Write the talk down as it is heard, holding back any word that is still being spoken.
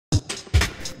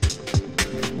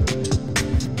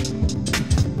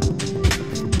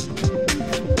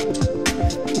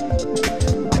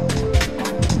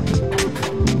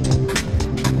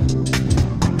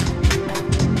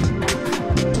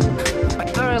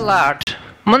large,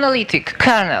 monolithic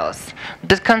kernels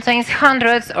that contains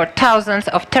hundreds or thousands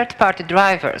of third-party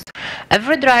drivers.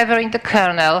 Every driver in the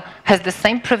kernel has the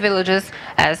same privileges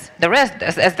as the rest,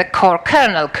 as the core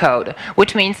kernel code,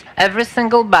 which means every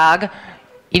single bug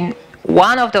in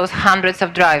one of those hundreds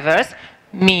of drivers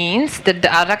means that the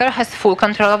attacker has full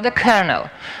control of the kernel.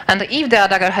 And if the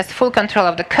attacker has full control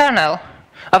of the kernel,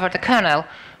 over the kernel,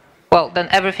 well, then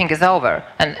everything is over.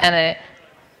 And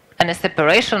any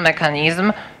separation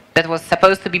mechanism that was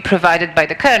supposed to be provided by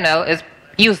the kernel is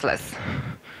useless,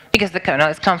 because the kernel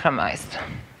is compromised.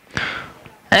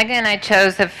 And again, I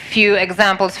chose a few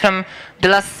examples from the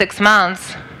last 6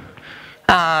 months.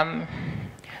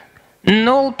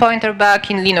 Null pointer bug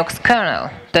in Linux kernel.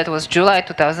 That was July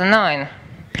 2009.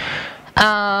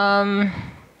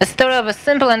 A story of a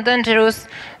simple and dangerous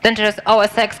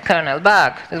OS X kernel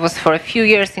bug. That was for a few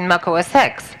years in Mac OS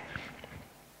X.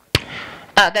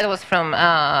 That was from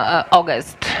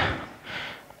August,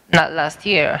 not last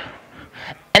year.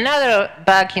 Another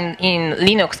bug in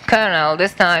Linux kernel,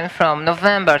 this time from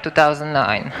November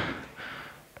 2009.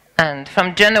 And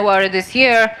from January this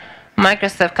year,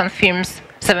 Microsoft confirms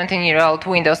 17-year-old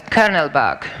Windows kernel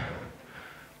bug.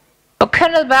 But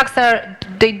kernel bugs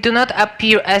they do not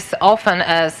appear as often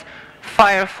as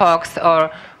Firefox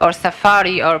or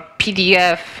Safari or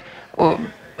PDF or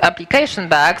application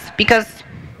bugs because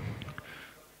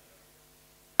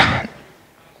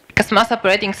most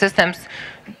operating systems,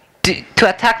 to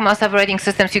attack most operating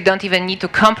systems, you don't even need to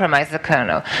compromise the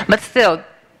kernel. But still,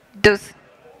 those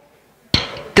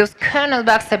kernel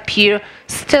bugs appear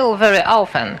still very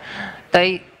often.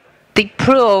 They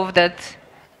prove that,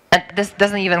 and this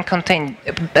doesn't even contain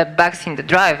bugs in the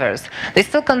drivers. They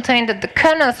still contain that the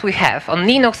kernels we have on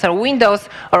Linux or Windows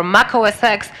or Mac OS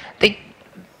X, they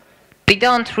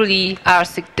don't really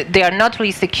they are not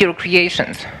really secure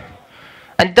creations.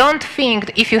 And don't think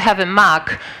that if you have a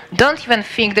Mac, don't even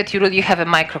think that you really have a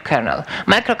microkernel.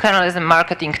 Microkernel is a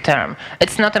marketing term.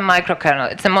 It's not a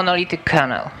microkernel, it's a monolithic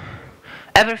kernel.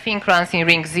 Everything runs in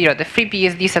ring 0. The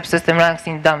FreeBSD subsystem runs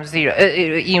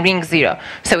in ring 0.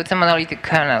 So it's a monolithic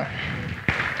kernel.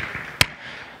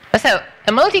 So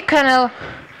a monolithic kernel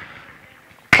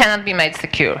cannot be made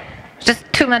secure. There's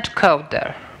just too much code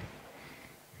there.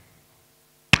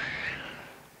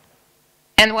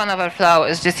 And one overflow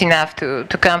is just enough to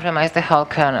compromise the whole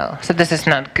kernel. So this is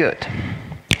not good.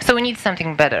 So we need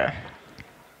something better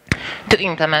to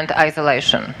implement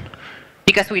isolation.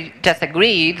 Because we just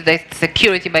agreed that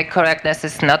security by correctness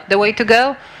is not the way to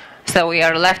go. So we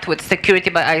are left with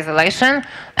security by isolation.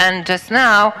 And just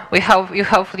now, you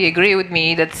hopefully agree with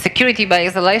me that security by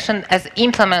isolation as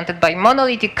implemented by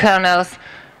monolithic kernels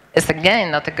is again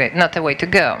not a way to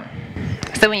go.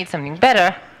 So we need something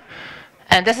better.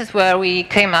 And this is where we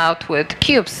came out with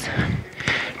cubes.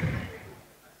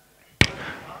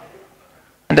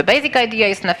 And the basic idea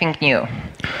is nothing new.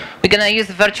 We're going to use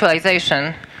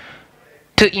virtualization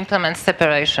to implement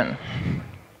separation.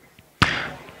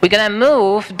 We're going to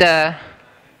move the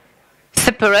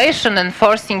separation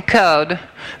enforcing code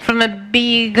from a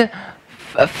big,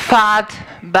 fat,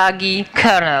 buggy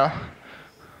kernel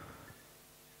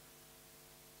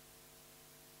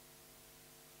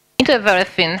into a very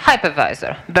thin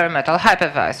hypervisor, bare metal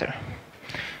hypervisor,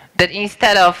 that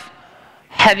instead of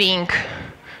having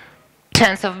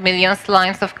tens of millions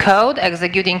lines of code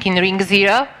executing in ring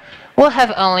 0, will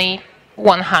have only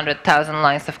 100,000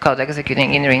 lines of code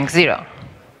executing in ring 0.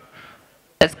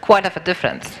 That's quite of a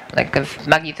difference, like a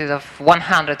magnitude of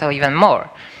 100 or even more.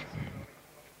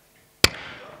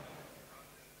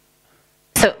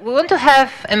 So we want to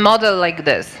have a model like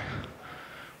this.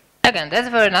 Again, that's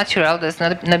very natural, that's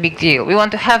not a big deal. We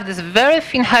want to have this very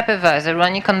thin hypervisor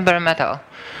running on bare metal.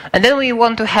 And then we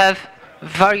want to have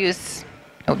various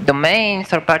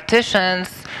domains or partitions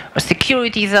or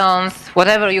security zones,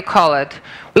 whatever you call it.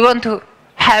 We want to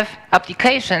have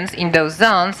applications in those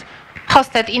zones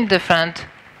hosted in different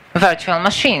virtual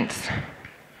machines.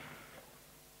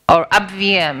 Or app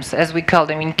VMs, as we call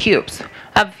them in cubes.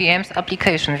 App VMs,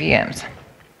 application VMs.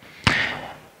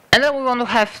 And then we want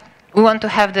to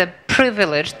have the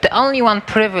privilege, the only one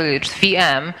privileged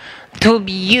VM that will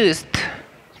be used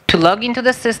to log into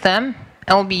the system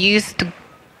and will be used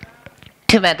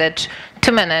to manage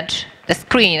the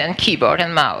screen and keyboard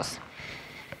and mouse.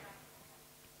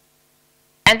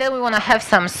 And then we want to have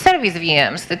some service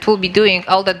VMs that will be doing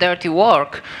all the dirty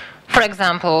work, for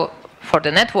example, for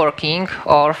the networking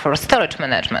or for storage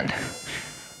management.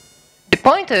 The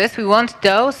point is we want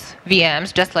those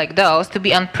VMs, just like those, to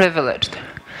be unprivileged.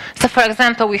 So for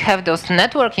example, we have those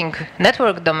network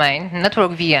domain,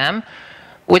 network VM,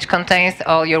 which contains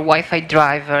all your Wi-Fi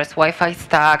drivers, Wi-Fi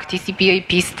stack,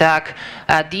 TCP/IP stack,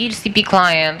 DHCP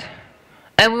client.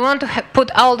 And we want to put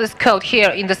all this code here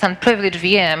in this unprivileged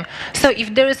VM. So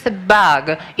if there is a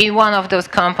bug in one of those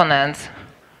components,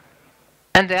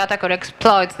 and the attacker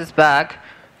exploits this bug,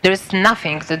 there is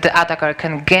nothing that the attacker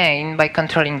can gain by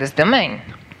controlling this domain.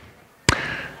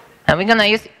 And we're going to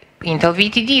use Intel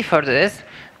VTD for this,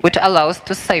 which allows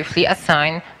to safely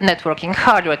assign networking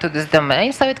hardware to this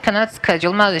domain so it cannot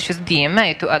schedule malicious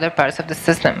DMA to other parts of the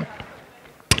system.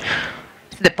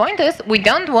 So the point is, we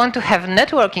don't want to have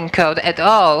networking code at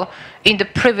all in the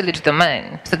privileged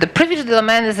domain. So the privileged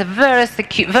domain is a very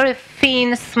secure, very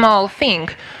thin, small thing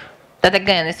that,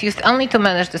 again, is used only to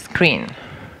manage the screen.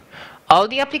 All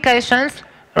the applications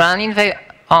run in their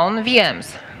own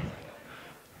VMs.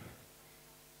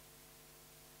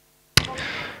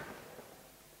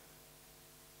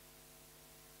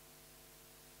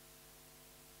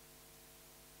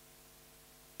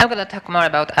 I'm going to talk more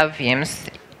about VMs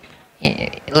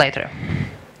later.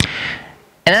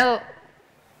 And now,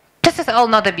 this is all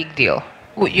not a big deal.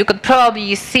 You could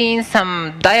probably see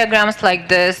some diagrams like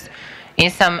this in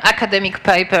some academic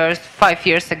papers 5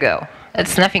 years ago.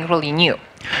 It's nothing really new.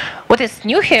 What is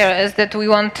new here is that we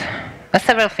want,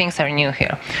 several things are new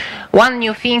here. One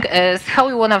new thing is how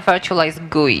we want to virtualize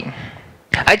GUI.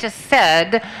 I just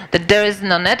said that there is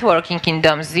no networking in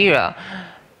DOM0.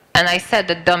 And I said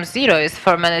that DOM0 is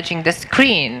for managing the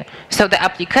screen, so the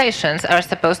applications are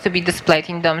supposed to be displayed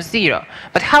in DOM0.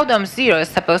 But how DOM0 is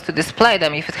supposed to display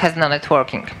them if it has no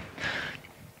networking?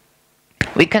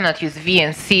 We cannot use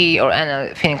VNC or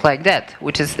anything like that,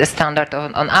 which is the standard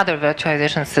on other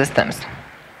virtualization systems.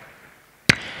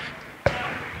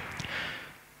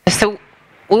 So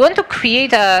we want to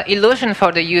create an illusion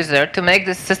for the user to make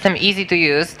this system easy to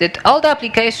use, that all the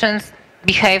applications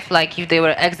behave like if they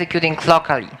were executing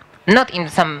locally, not in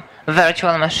some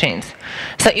virtual machines.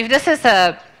 So if this is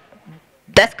a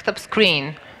desktop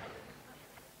screen,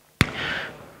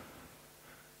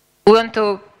 we want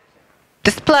to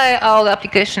display all the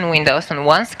application windows on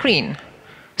one screen.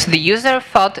 So the user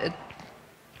thought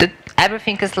that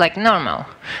everything is like normal.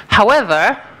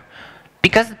 However,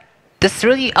 because this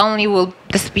really only will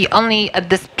be only a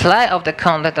display of the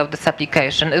content of this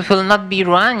application, it will not be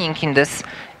running in this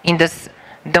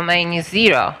domain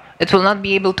 0. It will not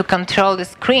be able to control the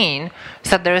screen,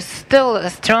 so there is still a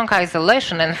strong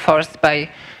isolation enforced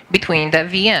between the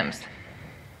VMs.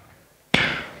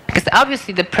 Because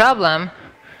obviously the problem,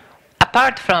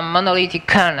 apart from monolithic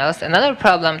kernels, another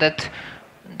problem that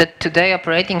today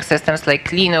operating systems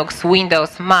like Linux,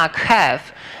 Windows, Mac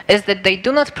have is that they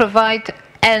do not provide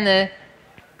any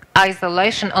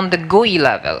isolation on the GUI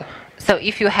level. So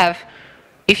if you have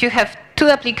two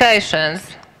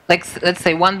applications, like let's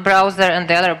say one browser and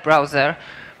the other browser,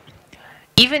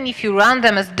 even if you run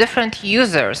them as different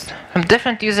users from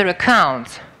different user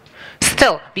accounts,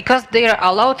 still, because they are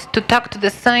allowed to talk to the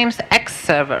same X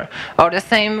server or the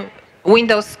same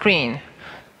Windows screen,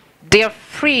 they are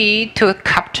free to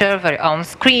capture their own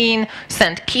screen,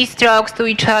 send keystrokes to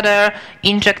each other,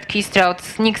 inject keystrokes,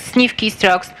 sniff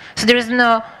keystrokes. So there is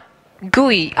no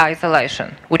GUI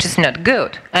isolation, which is not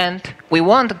good. And we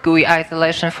want GUI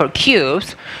isolation for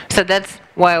cubes, so that's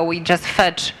why we just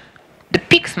fetch the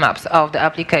PIX maps of the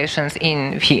applications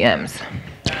in VMs.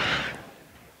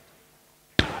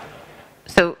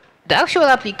 So the actual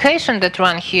application that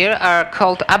run here are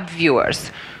called app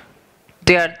viewers.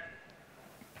 They are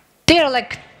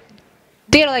like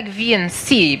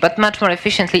VNC, but much more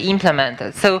efficiently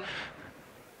implemented. So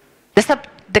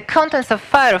the contents of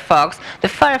Firefox, the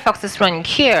Firefox is running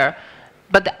here,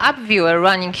 but the app viewer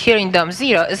running here in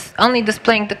DOM0 is only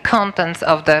displaying the contents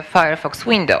of the Firefox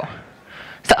window.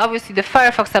 So obviously the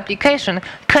Firefox application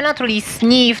cannot really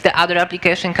sniff the other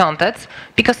application contents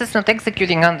because it's not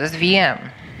executing on this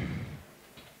VM.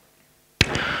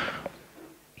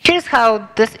 Here's how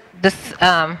this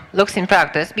looks in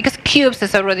practice. Because cubes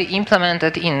is already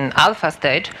implemented in alpha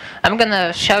stage, I'm going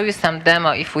to show you some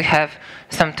demo if we have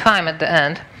some time at the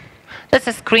end. That's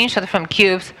a screenshot from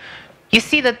cubes. You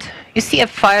see a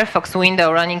Firefox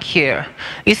window running here.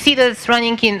 You see that it's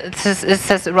running it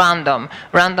says random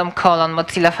colon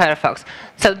Mozilla Firefox.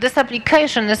 So this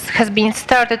application has been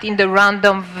started in the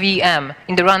random VM,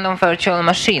 in the random virtual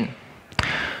machine.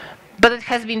 But it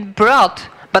has been brought,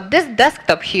 but this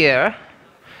desktop here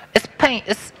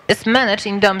is managed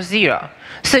in DOM0.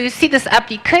 So you see this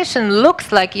application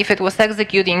looks like if it was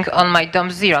executing on my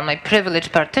DOM0, on my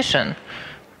privileged partition.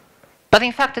 But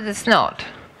in fact it is not.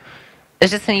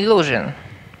 It's just an illusion.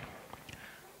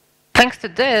 Thanks to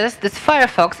this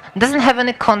Firefox doesn't have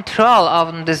any control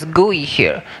on this GUI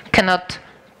here. Cannot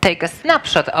take a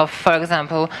snapshot of, for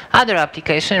example, other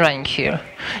application running here.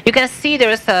 You can see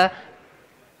there is a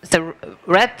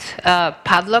red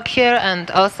padlock here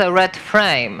and also a red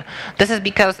frame. This is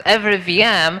because every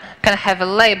VM can have a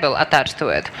label attached to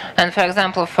it. And for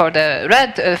example, for the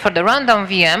random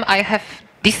VM, I have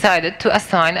decided to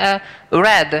assign a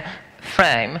red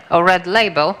frame or red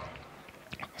label,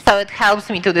 so it helps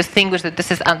me to distinguish that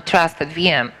this is untrusted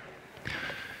VM.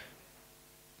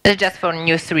 It's just for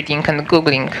news reading and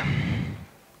Googling.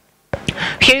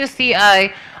 Here you see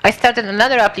I started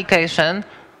another application,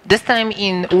 this time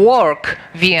in work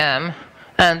VM,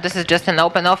 and this is just an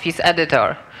OpenOffice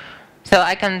editor. So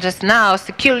I can just now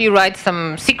securely write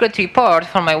some secret report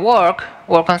for my work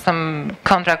on some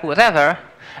contract, whatever.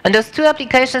 And those two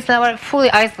applications now are fully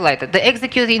isolated. They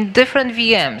execute in different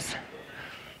VMs.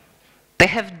 They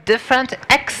have different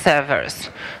X servers.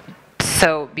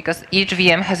 So, because each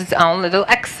VM has its own little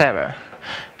X server.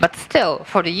 But still,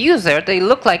 for the user, they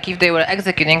look like if they were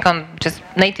executing on just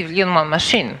natively on one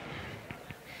machine.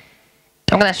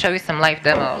 I'm going to show you some live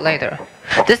demo later.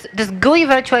 This GUI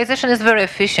virtualization is very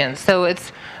efficient. So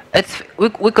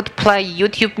we could play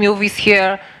YouTube movies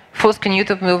here, full screen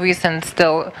YouTube movies, and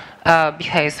still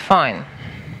behaves fine.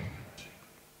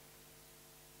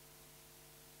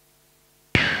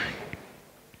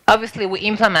 Obviously, we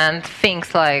implement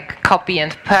things like copy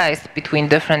and paste between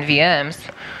different VMs,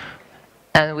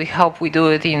 and we hope we do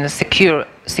it in a secure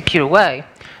way.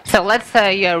 So let's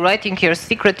say you're writing your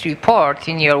secret report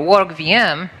in your work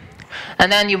VM,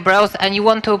 and then you browse and you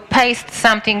want to paste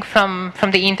something from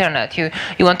the internet. You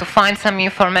want to find some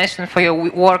information for your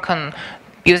work on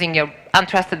using your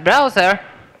untrusted browser.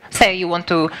 Say you want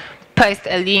to paste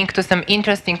a link to some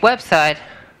interesting website,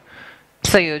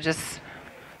 so you just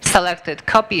select it,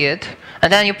 copy it,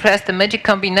 and then you press the magic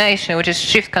combination, which is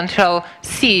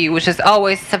Shift-Control-C, which is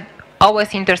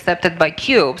always intercepted by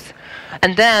cubes.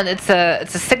 And then it's a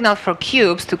signal for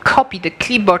cubes to copy the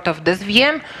clipboard of this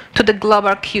VM to the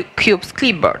global cubes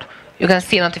clipboard. You can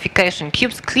see a notification,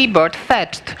 cubes clipboard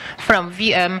fetched from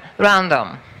VM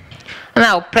random.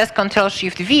 Now press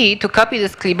Ctrl-Shift-V to copy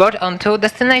this clipboard onto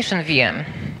destination VM.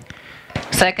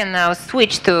 So I can now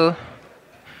switch to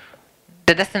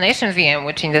the destination VM,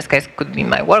 which in this case could be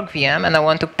my work VM, and I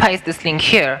want to paste this link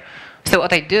here. So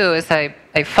what I do is I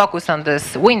focus on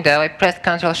this window, I press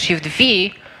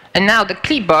Ctrl-Shift-V, and now the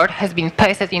clipboard has been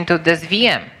pasted into this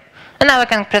VM. And now I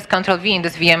can press Ctrl-V in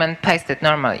this VM and paste it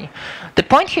normally. The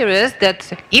point here is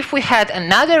that if we had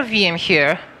another VM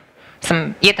here,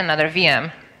 yet another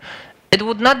VM, it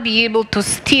would not be able to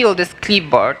steal this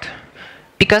clipboard,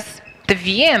 because the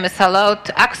VM is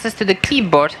allowed access to the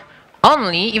clipboard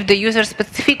only if the user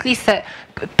specifically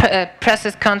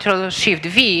presses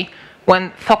Ctrl-Shift-V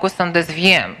when focused on this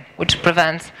VM, which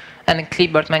prevents any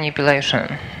clipboard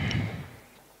manipulation.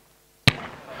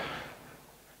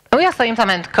 We also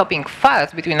implement copying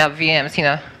files between our VMs in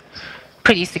a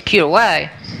pretty secure way.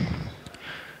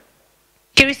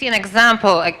 Here you see an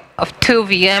example of two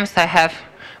VMs I have.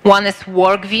 One is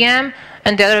work VM,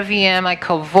 and the other VM I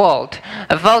call Vault.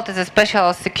 A Vault is a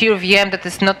special secure VM that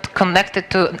is not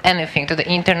connected to anything, to the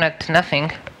internet, to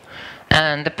nothing.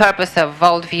 And the purpose of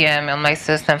Vault VM on my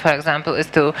system, for example, is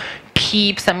to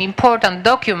keep some important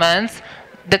documents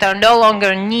that are no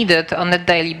longer needed on a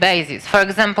daily basis. For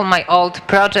example, my old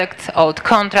projects, old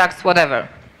contracts, whatever.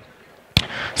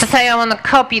 So say I want to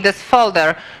copy this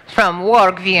folder from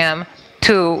work VM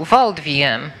to Vault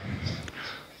VM.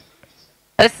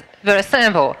 It's very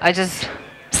simple. I just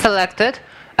select it,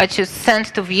 I choose send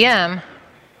to VM,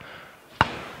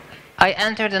 I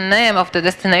enter the name of the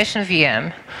destination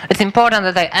VM. It's important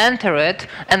that I enter it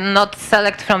and not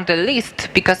select from the list,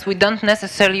 because we don't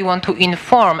necessarily want to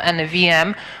inform any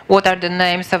VM what are the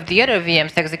names of the other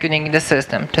VMs executing in the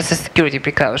system. Just a security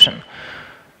precaution.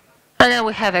 And then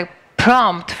we have a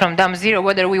prompt from DAM0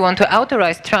 whether we want to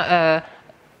authorize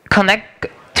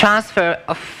transfer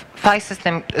of files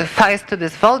to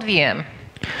this Vault VM,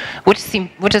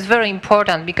 which is very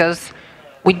important, because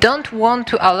we don't want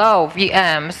to allow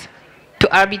VMs to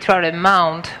arbitrarily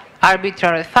mount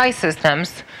arbitrary file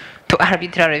systems to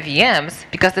arbitrary VMs,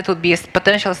 because that would be a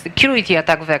potential security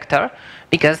attack vector,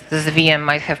 because this VM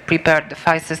might have prepared the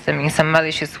file system in some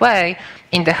malicious way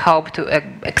in the hope to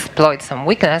exploit some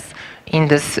weakness in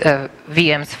this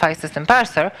VM's file system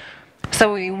parser.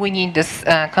 So we need this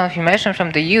confirmation from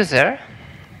the user.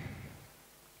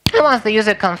 And once the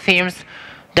user confirms,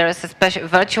 there is a special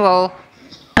virtual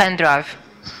pen drive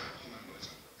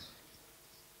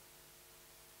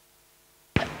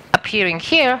appearing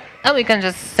here, and we can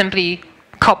just simply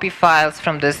copy files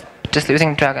from this just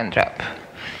using drag and drop.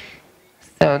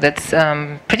 So that's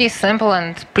pretty simple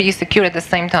and pretty secure at the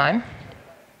same time.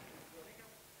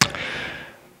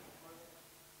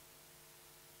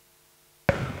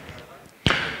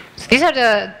 So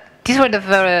these were the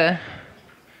very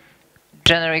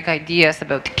generic ideas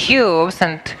about cubes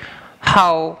and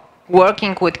how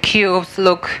working with cubes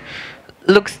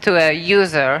looks to a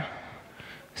user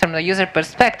from the user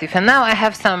perspective. And now I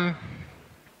have some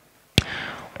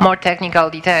more technical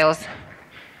details.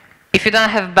 If you don't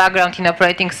have background in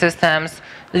operating systems,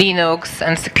 Linux,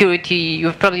 and security,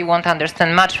 you probably won't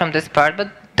understand much from this part,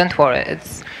 but don't worry,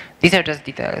 these are just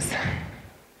details,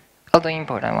 although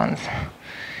important ones.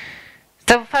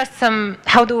 So first,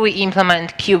 how do we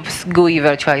implement Cube's GUI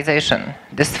virtualization?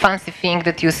 This fancy thing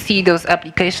that you see those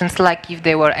applications like if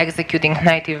they were executing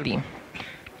natively.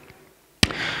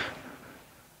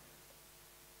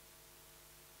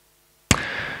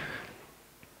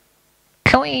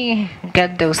 Can we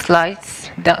get those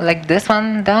slides down, like this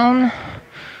one down?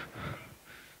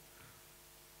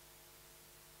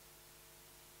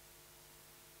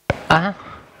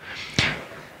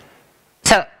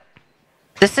 So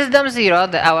this is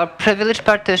DOM0, our privileged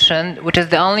partition, which is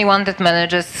the only one that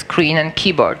manages screen and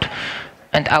keyboard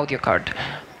and audio card.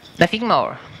 Nothing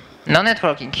more. No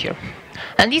networking here.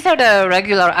 And these are the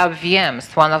regular app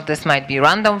VMs. One of this might be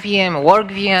random VM, work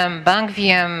VM, bank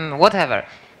VM, whatever.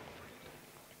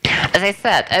 As I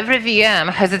said, every VM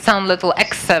has its own little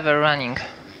X server running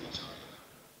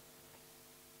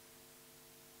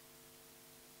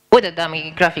with a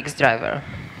dummy graphics driver.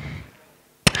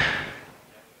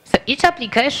 So each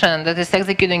application that is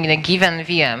executing in a given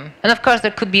VM, and of course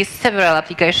there could be several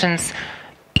applications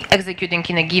executing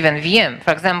in a given VM.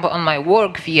 For example, on my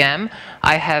work VM,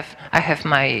 I have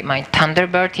my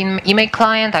Thunderbird email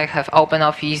client, I have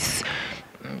OpenOffice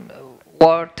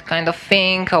Word kind of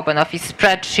thing, OpenOffice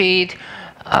spreadsheet,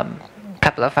 a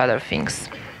couple of other things.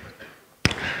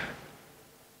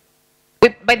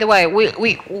 By the way,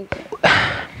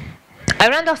 I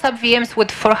ran those sub VMs with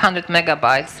 400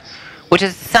 megabytes, which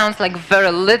sounds like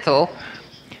very little,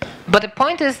 but the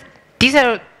point is,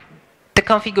 the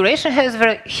configuration here is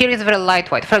very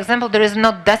lightweight. For example, there is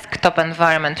no desktop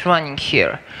environment running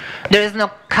here. There is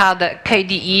no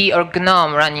KDE or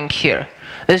GNOME running here.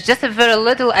 There's just a very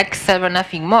little X server,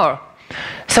 nothing more.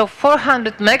 So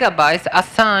 400 megabytes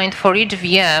assigned for each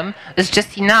VM is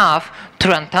just enough to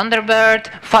run Thunderbird,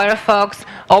 Firefox,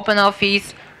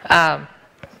 OpenOffice,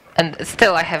 and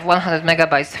still I have 100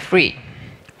 megabytes free.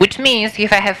 Which means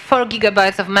if I have 4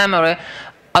 gigabytes of memory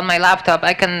on my laptop,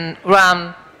 I can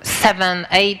run 7,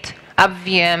 8 app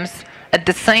VMs at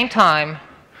the same time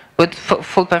with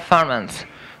full performance.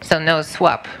 So no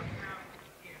swap.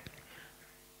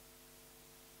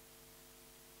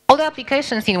 All the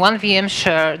applications in one VM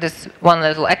share this one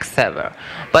little X server,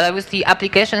 but obviously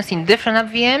applications in different app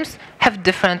VMs have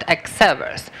different X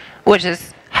servers, which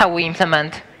is how we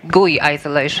implement GUI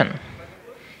isolation.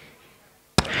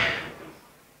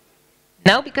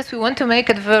 Now, because we want to make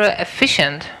it very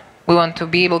efficient, we want to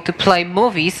be able to play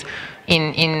movies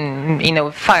in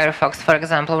Firefox, for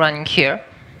example, running here.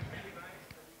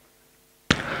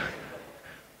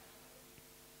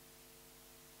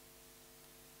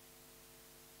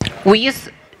 We use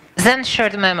Zen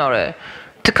shared memory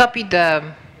to copy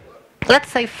the, let's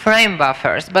say, frame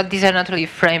buffers, but these are not really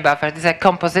frame buffers, these are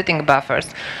compositing buffers.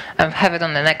 I have it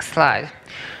on the next slide.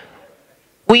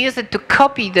 We use it to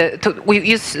copy we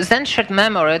use Zen shared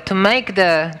memory to make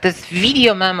this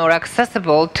video memory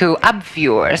accessible to app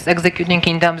viewers executing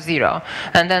in DOM0.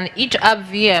 And then each app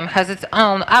VM has its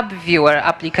own app viewer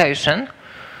application.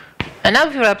 An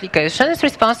app viewer application is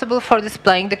responsible for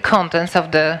displaying the contents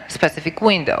of the specific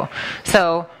window.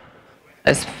 So,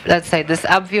 let's say this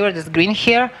app viewer, this green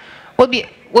here, will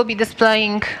be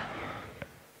displaying.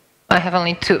 I have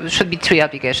only 2, should be 3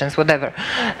 applications, whatever.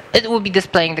 It will be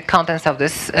displaying the contents of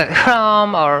this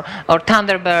Chrome or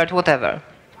Thunderbird, whatever.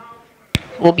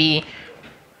 Will be,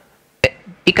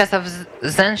 because of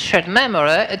Zen shared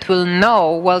memory, it will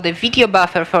know, well, the video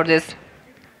buffer for this,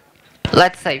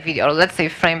 let's say video, or let's say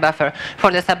frame buffer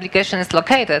for this application is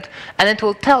located, and it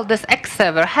will tell this X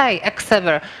server, hey, X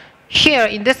server, here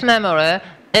in this memory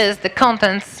is the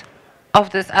contents of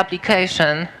this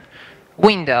application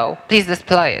window, please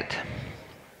display it.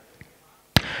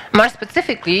 More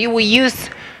specifically, we use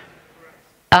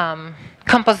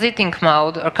compositing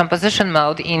mode or composition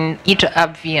mode in each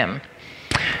app VM.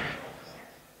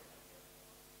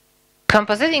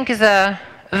 Compositing is a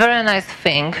very nice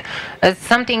thing. It's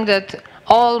something that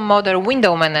all modern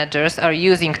window managers are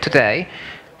using today,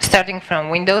 starting from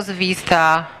Windows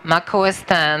Vista, Mac OS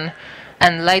X,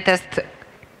 and latest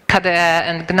KDE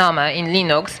and GNOME in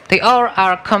Linux, they all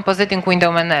are compositing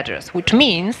window managers, which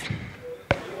means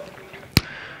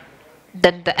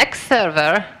that the X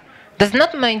server does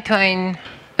not maintain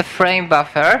a frame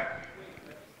buffer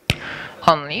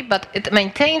only, but it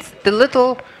maintains the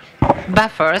little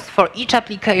buffers for each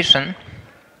application,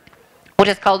 which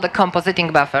is called the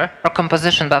compositing buffer or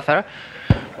composition buffer,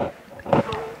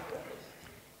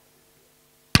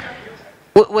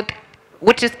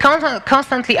 which is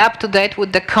constantly up to date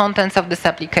with the contents of this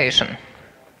application.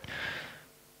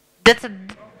 That's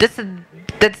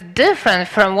different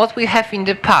from what we have in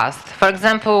the past. For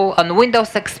example, on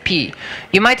Windows XP,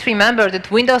 you might remember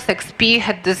that Windows XP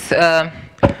had this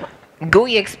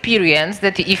GUI experience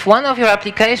that if one of your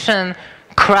application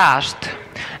crashed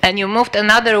and you moved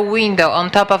another window on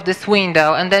top of this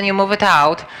window and then you move it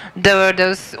out, there were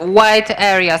those white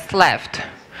areas left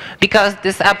because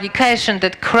this application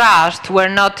that crashed were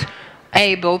not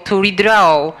able to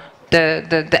redraw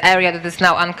the area that is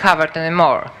now uncovered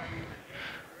anymore.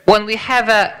 When we have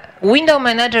a window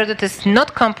manager that is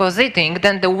not compositing,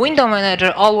 then the window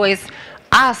manager always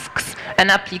asks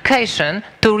an application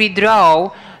to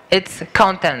redraw its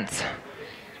contents.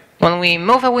 When we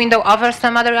move a window over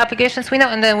some other application's window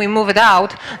and then we move it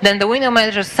out, then the window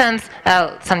manager sends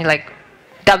something like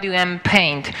WM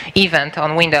paint event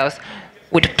on Windows,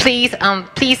 which please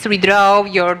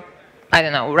redraw your, I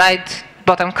don't know, right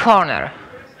bottom corner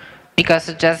because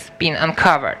it's just been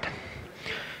uncovered.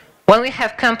 When we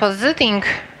have compositing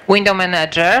window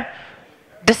manager,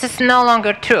 this is no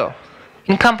longer true.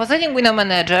 In compositing window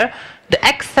manager, the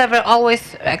X server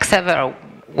always, X server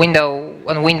window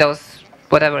on Windows,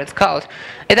 whatever it's called,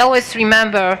 it always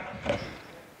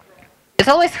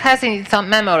has in its own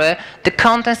memory the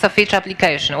contents of each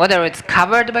application, whether it's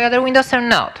covered by other windows or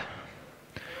not.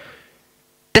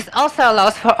 This also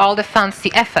allows for all the fancy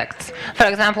effects. For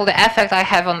example, the effect I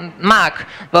have on Mac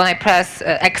when I press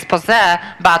expose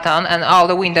button and all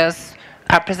the windows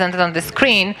are presented on the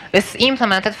screen is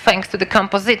implemented thanks to the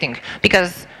compositing,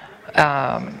 because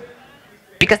the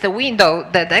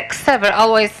X server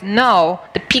always know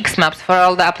the peaks maps for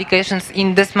all the applications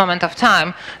in this moment of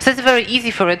time, so it's very easy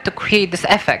for it to create this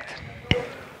effect.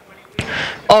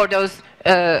 Or those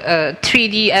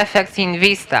 3D effects in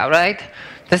Vista, right?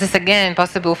 This is again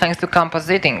possible thanks to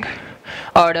compositing.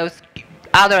 Or those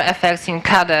other effects in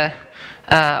KDE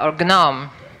or GNOME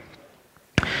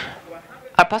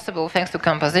are possible thanks to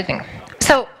compositing.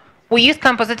 So we use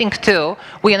compositing too.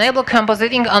 We enable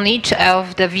compositing on each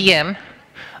of the VM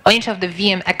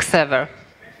X server,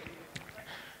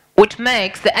 which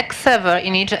makes the X server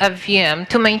in each VM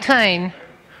to maintain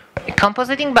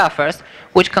compositing buffers,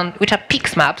 which are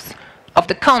peaks maps of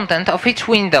the content of each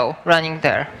window running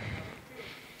there.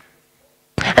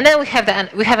 And then we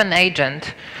have an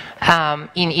agent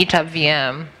in each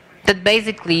VM that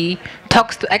basically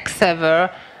talks to X server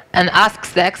and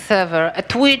asks the X server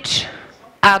at which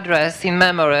address in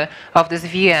memory of this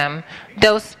VM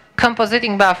those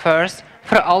compositing buffers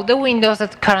for all the windows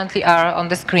that currently are on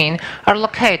the screen are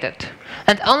located.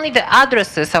 And only the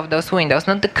addresses of those windows,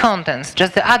 not the contents,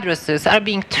 just the addresses, are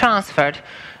being transferred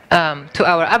to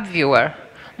our app viewer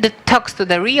that talks to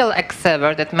the real X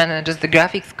server that manages the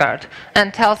graphics card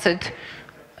and tells it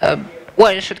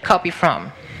where it should copy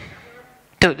from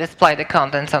to display the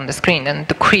contents on the screen and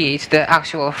to create the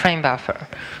actual frame buffer.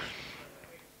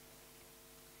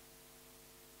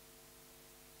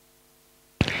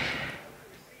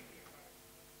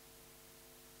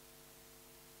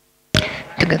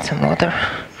 To get some water.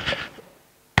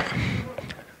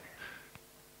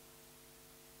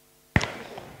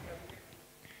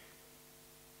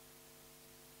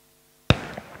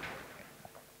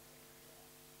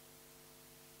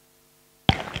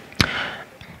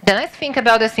 The nice thing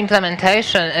about this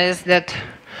implementation is that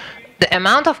the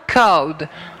amount of code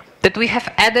that we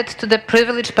have added to the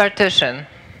privilege partition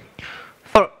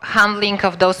for handling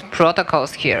of those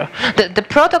protocols here. The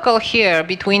protocol here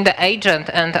between the agent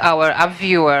and our app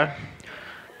viewer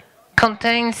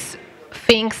contains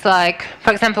things like,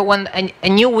 for example, when a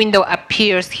new window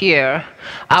appears here,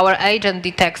 our agent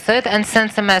detects it and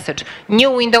sends a message,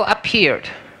 new window appeared.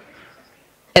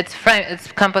 Its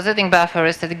compositing buffer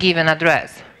is at a given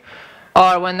address.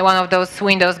 Or when one of those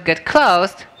windows get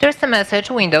closed, there's a message,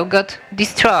 window got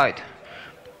destroyed.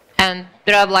 And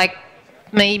there are like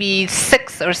maybe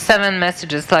 6 or 7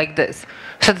 messages like this.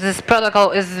 So this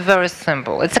protocol is very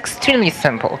simple. It's extremely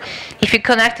simple. If you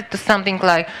connect it to something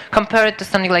like, compare it to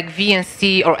something like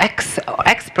VNC or X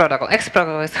protocol. X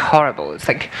protocol is horrible. It's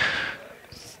like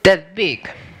that big.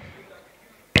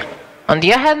 On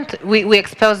the other hand, we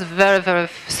expose a very, very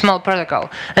small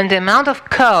protocol. And the amount of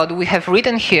code we have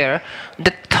written here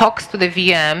that talks to the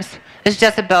VMs is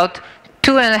just about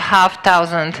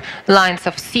 2,500 lines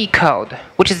of C code,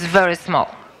 which is very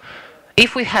small.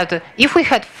 If we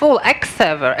had full X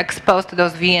server exposed to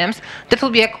those VMs, that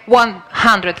would be like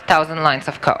 100,000 lines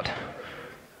of code.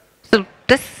 So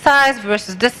this size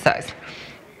versus this size.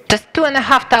 Just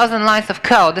 2,500 lines of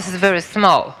code, this is very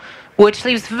small, which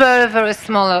leaves very, very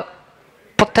small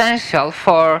potential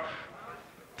for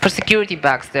security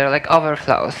bugs there, like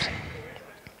overflows.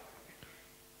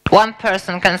 One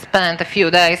person can spend a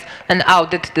few days and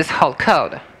audit this whole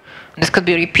code. This could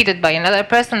be repeated by another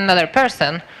person,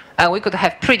 and we could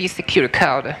have pretty secure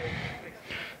code.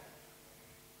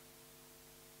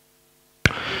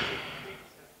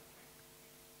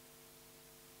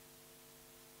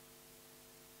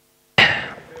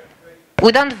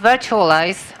 We don't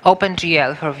virtualize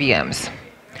OpenGL for VMs.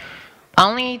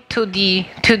 Only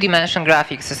 2D-dimension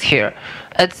graphics is here.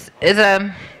 It's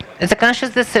a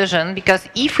conscious decision because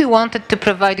if we wanted to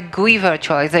provide GUI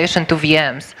virtualization to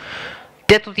VMs,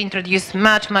 that would introduce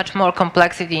much, much more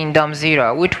complexity in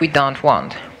DOM0, which we don't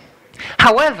want.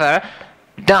 However,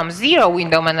 DOM0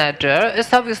 window manager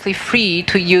is obviously free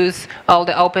to use all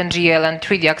the OpenGL and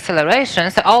 3D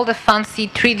accelerations. All the fancy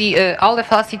 3D,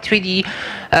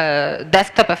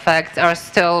 desktop effects are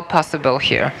still possible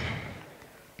here.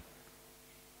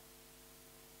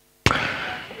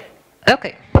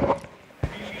 Okay.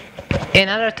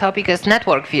 Another topic is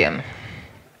network VM.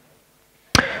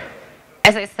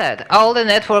 As I said, all the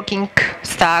networking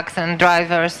stacks and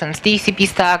drivers and TCP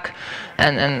stack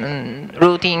and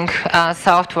routing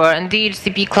software and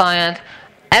DHCP client,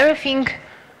 everything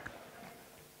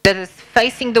that is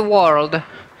facing the world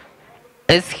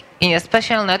is in a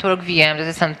special network VM that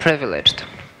is unprivileged.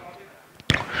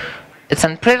 It's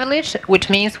unprivileged, which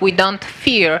means we don't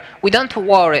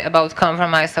worry about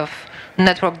compromise of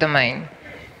network domain.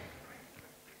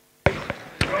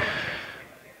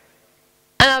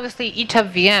 And obviously, each of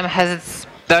VM has its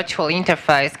virtual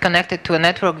interface connected to a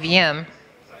network VM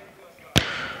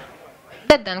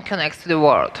that then connects to the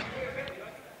world.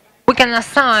 We can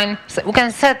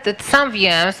set that some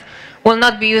VMs will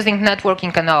not be using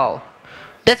networking at all.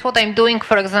 That's what I'm doing,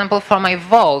 for example, for my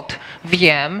Vault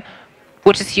VM,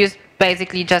 which is used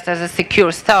basically just as a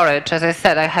secure storage. As I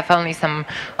said, I have only some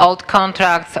old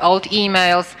contracts, old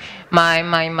emails, my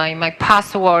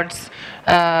passwords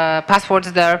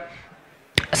there.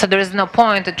 So there is no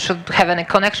point it should have any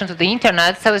connection to the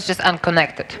internet, so it's just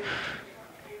unconnected.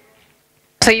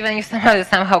 So even if somebody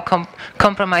somehow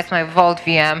compromise my Vault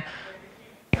VM,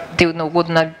 they would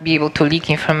not be able to leak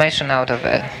information out of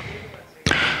it.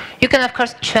 You can, of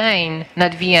course, chain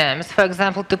NetVMs, for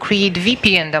example, to create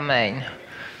VPN domain.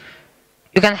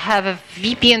 You can have a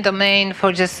VPN domain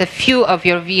for just a few of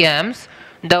your VMs,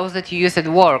 those that you use at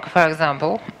work, for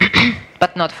example,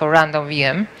 but not for random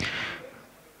VM.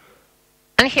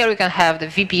 And here we can have the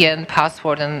VPN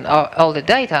password and all the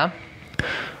data,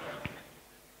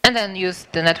 and then use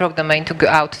the network domain to go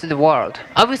out to the world.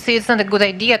 Obviously, it's not a good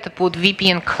idea to put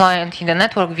VPN client in the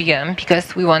network VM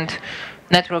because we want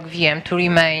network VM to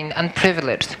remain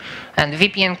unprivileged. And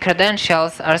VPN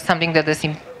credentials are something that is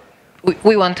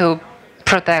we want to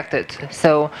protect it.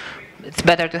 So it's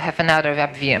better to have another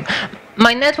web VM.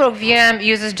 My network VM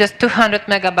uses just 200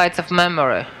 megabytes of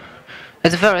memory.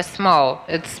 It's very small.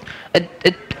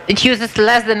 It uses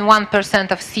less than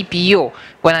 1% of CPU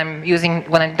when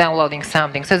I'm downloading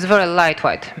something. So it's very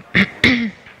lightweight.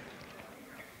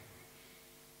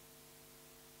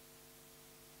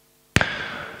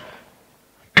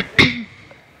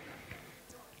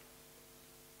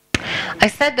 I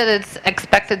said that it's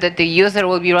expected that the user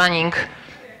will be running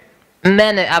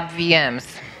many app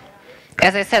VMs.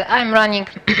 As I said, I'm running,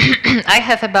 I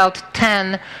have about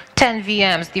 10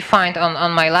 VMs defined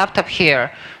on my laptop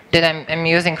here that I'm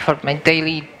using for my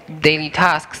daily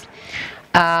tasks.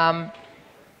 But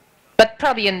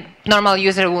probably a normal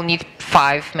user will need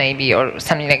 5 maybe or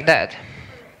something like that.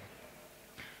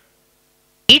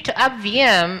 Each app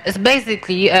VM is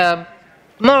basically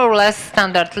more or less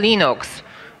standard Linux.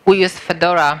 We use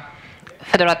Fedora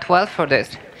 12 for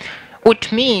this,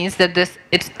 which means that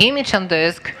its image on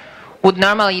disk would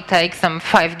normally take some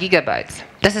 5 gigabytes.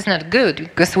 This is not good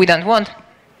because we don't want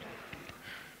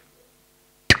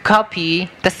to copy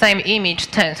the same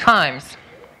image 10 times.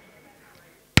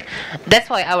 That's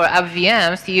why our app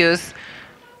VMs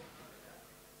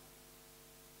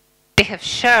they have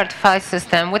shared file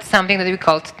system with something that we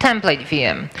called template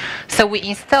VM. So we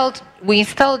installed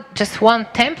just one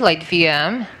template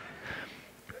VM,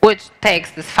 which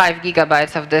takes this 5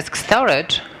 gigabytes of disk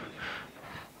storage,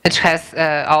 which has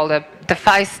all the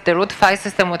root file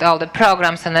system with all the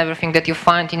programs and everything that you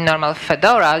find in normal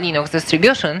Fedora Linux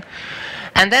distribution.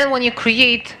 And then when you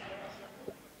create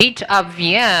each app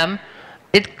VM,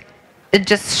 it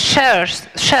just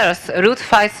shares a root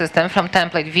file system from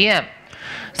template VM.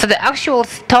 So the actual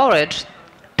storage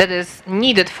that is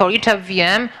needed for each app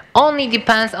VM only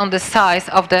depends on the size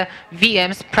of the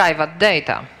VM's private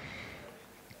data.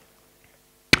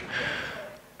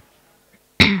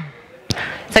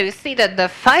 So you see that the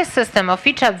file system of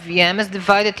each app VM is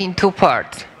divided in two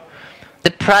parts.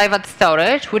 The private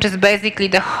storage, which is basically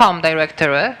the home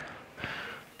directory,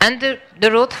 and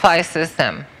the root file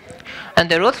system. And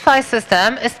the root file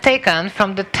system is taken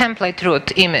from the template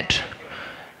root image.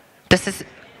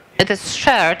 It is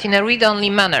shared in a read-only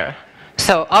manner.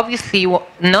 So obviously,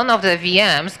 none of the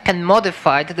VMs can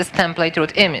modify this template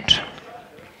root image.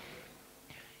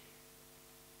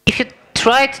 If you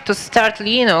tried to start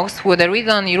Linux with a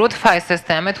read-only root file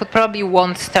system, it would probably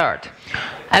won't start.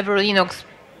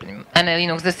 Any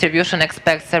Linux distribution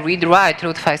expects a read-write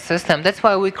root file system. That's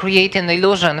why we create an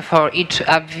illusion for each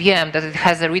app VM that it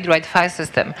has a read-write file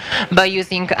system by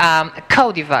using a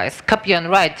co-device, copy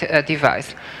and write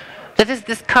device. That is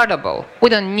discardable. We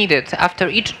don't need it. After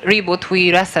each reboot,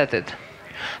 we reset it.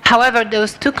 However,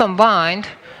 those two combined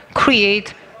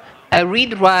create a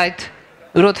read-write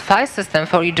root file system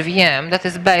for each VM that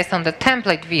is based on the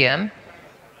template VM,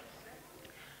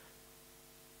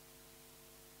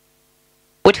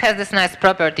 which has this nice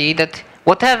property that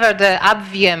whatever the app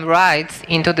VM writes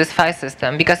into this file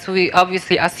system, because we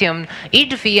obviously assume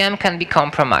each VM can be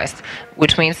compromised,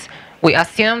 which means we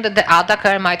assume that the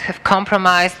attacker might have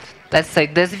compromised, let's say,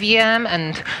 this VM,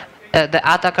 and the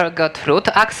attacker got root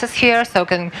access here, so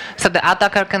the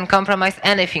attacker can compromise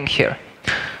anything here.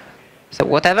 So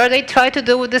whatever they try to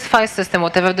do with this file system,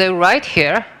 whatever they write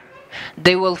here,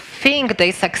 they will think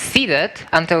they succeeded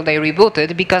until they reboot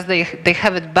it because they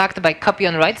have it backed by copy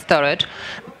and write storage,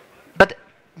 but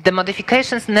the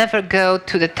modifications never go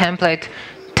to the template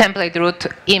root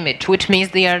image, which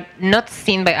means they are not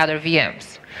seen by other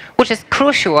VMs, which is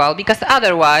crucial because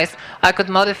otherwise I could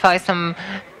modify some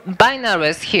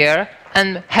binaries here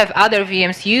and have other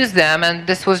VMs use them, and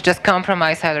this was just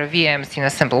compromise other VMs in a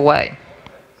simple way.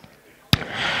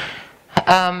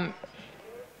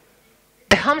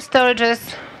 The home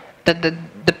storages,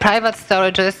 the private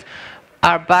storages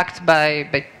are backed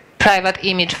by private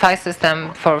image file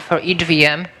system for each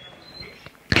VM.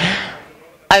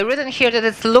 I've written here that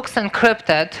it looks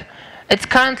encrypted. It's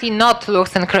currently not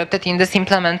looks encrypted in this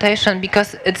implementation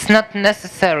because it's not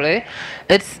necessary.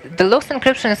 The looks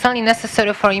encryption is only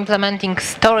necessary for implementing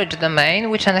storage domain,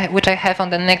 which I have on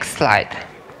the next slide.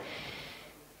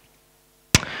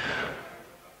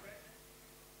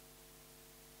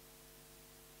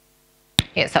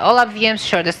 Yeah, so all app VMs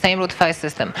share the same root file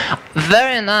system.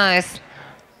 Very nice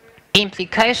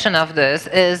implication of this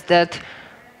is that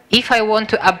if I want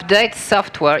to update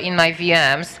software in my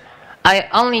VMs, I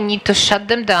only need to shut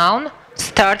them down,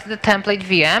 start the template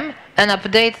VM, and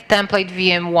update template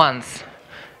VM once.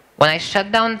 When I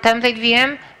shut down template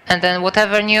VM, and then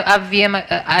whatever new app VM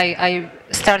I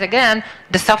start again,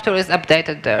 the software is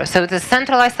updated there. So it's a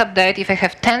centralized update. If I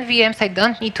have 10 VMs, I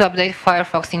don't need to update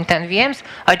Firefox in 10 VMs.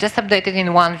 I just update it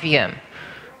in one VM.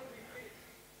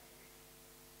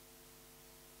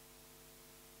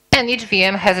 And each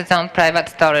VM has its own private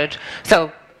storage.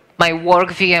 So my work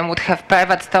VM would have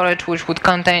private storage, which would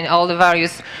contain all the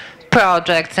various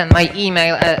projects and my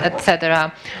email,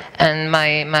 etc. And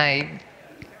my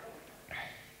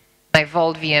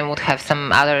Vault VM would have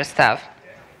some other stuff.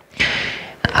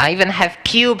 I even have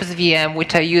Cubes VM,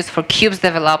 which I use for Cubes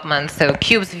development. So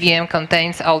Cubes VM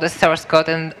contains all the source code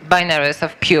and binaries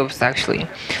of Cubes, actually.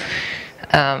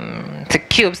 The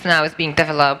Cubes now is being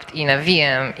developed in a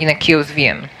VM, in a Cubes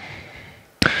VM.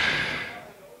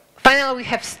 Finally, we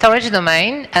have storage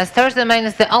domain. Storage domain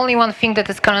is the only one thing that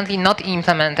is currently not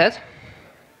implemented.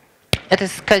 It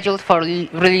is scheduled for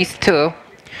release 2.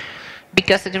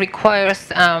 Because it requires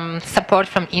support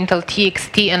from Intel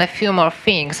TXT and a few more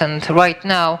things. And right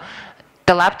now,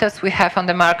 the laptops we have on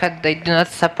the market, they do not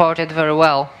support it very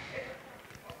well.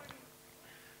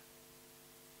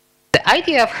 The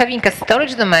idea of having a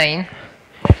storage domain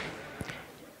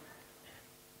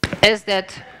is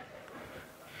that,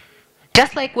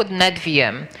 just like with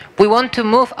NetVM, we want to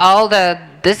move all the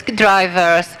disk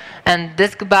drivers and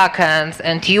disk backends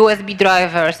and USB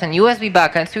drivers and USB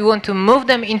backends. We want to move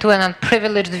them into an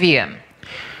unprivileged VM.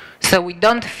 So we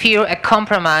don't fear a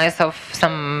compromise of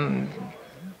some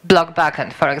block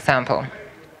backend, for example.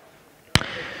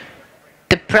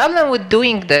 The problem with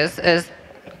doing this is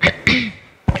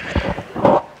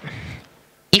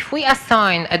if if we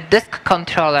assign a disk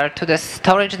controller to the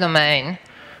storage domain,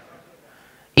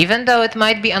 even though it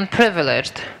might be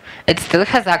unprivileged, it still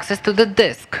has access to the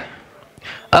disk.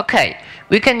 Okay,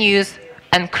 we can use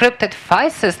encrypted file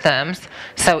systems,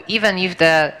 so even if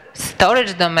the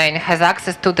storage domain has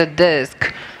access to the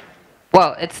disk,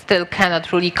 well, it still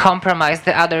cannot really compromise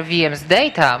the other VM's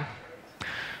data.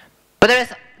 But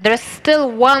there is still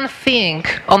one thing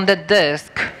on the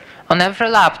disk, on every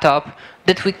laptop,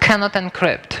 that we cannot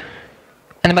encrypt.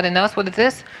 Anybody knows what it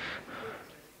is?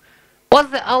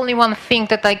 What's the only one thing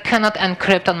that I cannot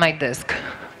encrypt on my disk?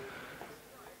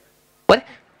 What?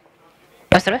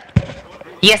 I'm sorry?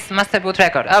 Yes, master boot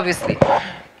record, obviously.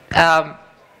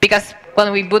 Because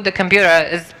when we boot the computer,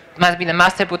 it must be the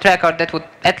master boot record that would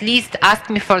at least ask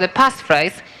me for the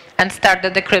passphrase and start the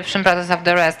decryption process of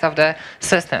the rest of the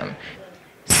system.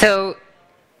 So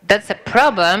that's a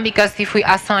problem, because if we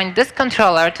assign this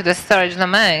controller to the storage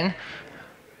domain,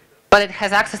 but it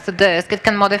has access to disk, it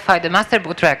can modify the master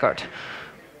boot record,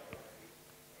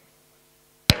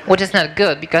 which is not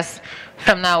good, because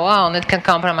from now on it can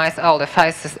compromise all the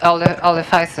file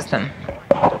system.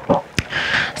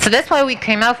 So that's why we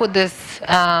came up with this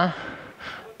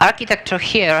architecture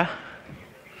here.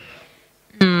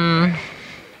 Can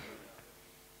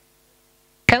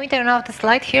we turn off the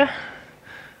slide here?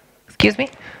 Excuse me?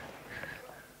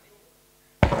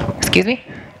 Excuse me?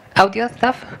 Audio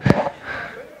stuff?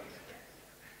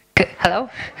 Hello?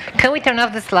 Can we turn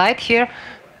off the slide here?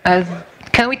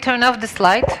 Can we turn off the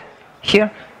slide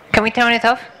here? Can we turn it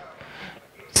off?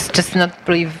 It's just not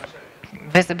really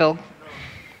visible.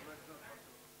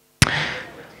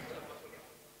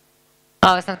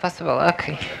 Oh, it's not possible.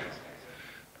 Okay.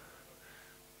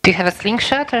 Do you have a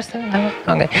slingshot or something? No?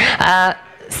 Okay.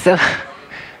 So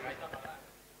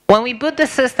when we boot the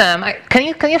system, can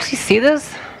you actually see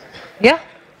this? Yeah.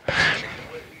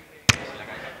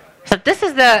 So this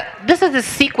is the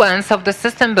sequence of the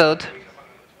system boot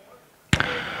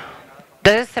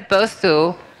that is supposed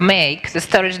to make the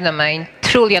storage domain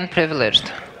truly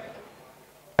unprivileged.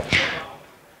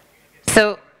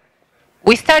 So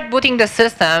we start booting the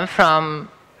system from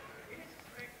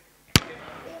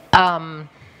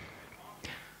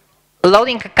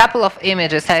loading a couple of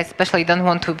images. I especially don't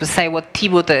want to say what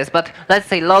tboot is, but let's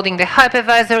say loading the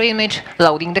hypervisor image,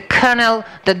 loading the kernel,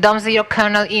 the DOM0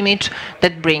 kernel image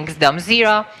that brings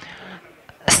DOM0,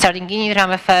 starting init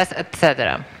ramfs,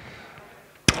 etc.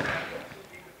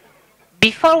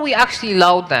 Before we actually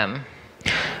load them,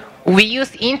 we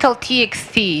use Intel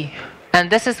TXT, and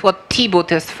this is what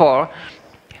tboot is for,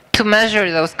 to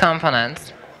measure those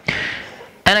components.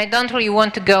 And I don't really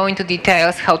want to go into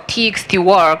details how TXT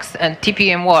works and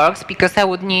TPM works, because I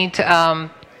would need 2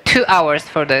 hours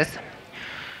for this.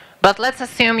 But let's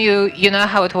assume you know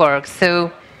how it works.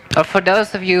 So, or for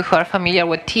those of you who are familiar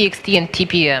with TXT and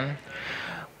TPM,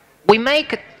 we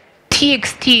make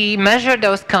TXT measure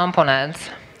those components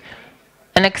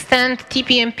and extend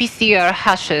TPM PCR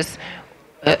hashes,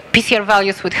 PCR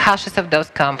values with hashes of those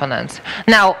components.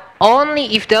 Now,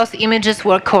 only if those images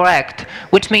were correct,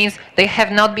 which means they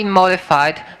have not been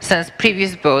modified since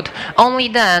previous boot, only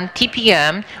then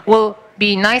TPM will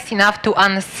be nice enough to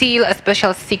unseal a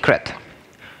special secret.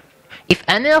 If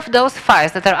any of those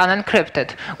files that are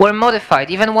unencrypted were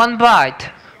modified, even 1 byte,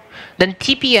 then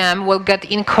TPM will get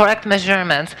incorrect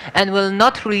measurements and will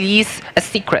not release a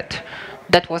secret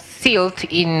that was sealed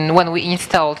in when we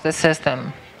installed the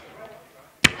system.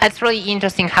 It's really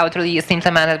interesting how it really is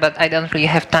implemented, but I don't really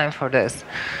have time for this.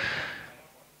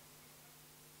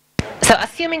 So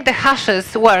assuming the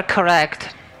hashes were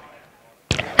correct,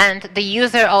 and the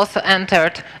user also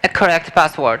entered a correct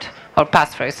password or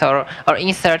passphrase, or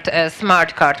insert a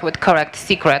smart card with correct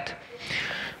secret,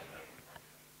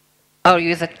 or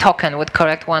use a token with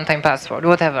correct one-time password,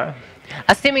 whatever.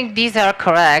 Assuming these are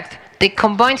correct, they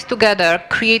combined together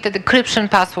create a decryption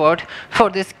password for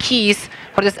these keys,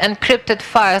 for these encrypted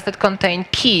files that contain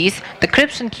keys,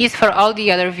 decryption keys for all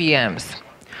the other VMs.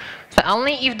 So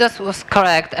only if this was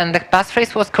correct and the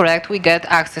passphrase was correct, we get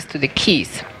access to the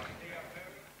keys.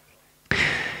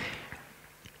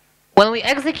 When we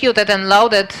executed and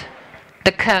loaded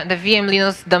the VM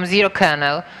Linux DOM0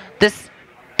 kernel, this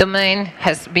domain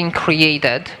has been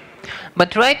created.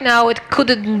 But right now it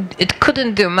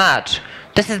couldn't do much.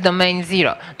 This is domain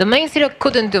 0. Domain 0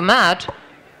 couldn't do much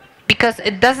because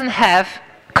it doesn't have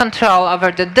control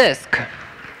over the disk.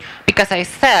 Because I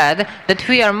said that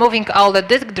we are moving all the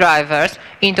disk drivers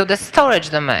into the storage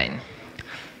domain.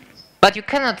 But you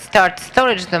cannot start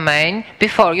storage domain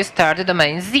before you start the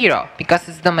domain 0, because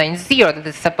it's domain 0 that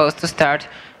is supposed to start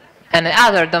any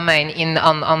other domain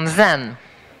on Zen.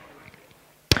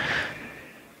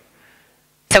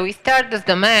 So we start this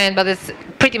domain, but it's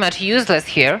pretty much useless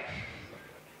here.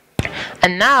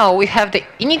 And now we have the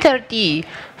init.d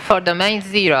for domain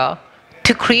 0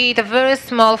 to create a very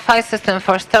small file system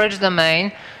for storage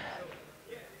domain.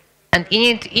 And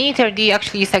init.d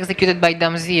actually is executed by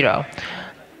dom0.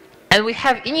 And we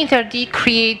have init.d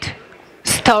create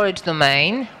storage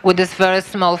domain with this very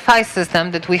small file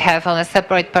system that we have on a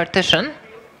separate partition.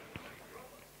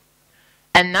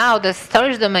 And now the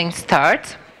storage domain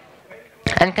starts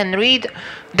and can read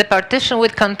the partition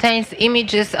which contains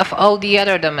images of all the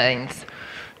other domains,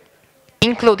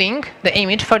 including the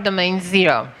image for domain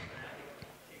 0.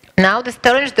 Now the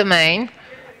storage domain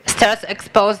starts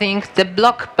exposing the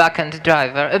block backend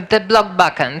driver, the block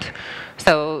backend,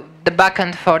 so the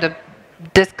backend for the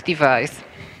disk device,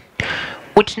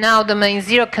 which now domain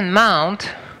 0 can mount,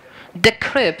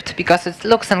 decrypt because it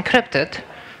looks encrypted,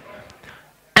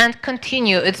 and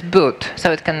continue its boot.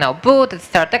 So it can now boot, it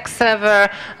starts X server,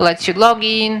 lets you log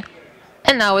in,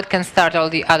 and now it can start all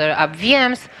the other app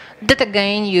VMs that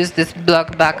again use this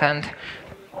block backend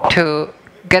to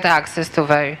get access to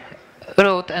very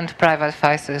root and private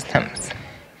file systems.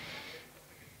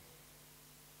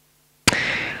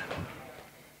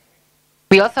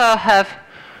 We also have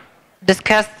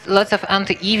discussed lots of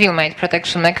anti-evil mail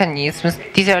protection mechanisms.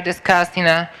 These are discussed in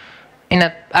an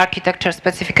architecture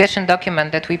specification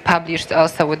document that we published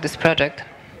also with this project.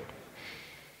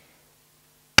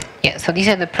 Yeah, so these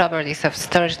are the properties of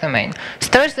storage domain.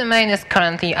 Storage domain is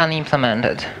currently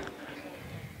unimplemented.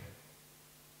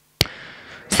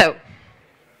 So,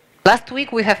 last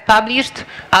week we have published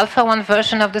Alpha 1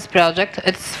 version of this project.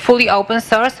 It's fully open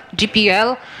source,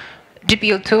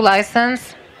 GPL2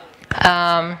 license.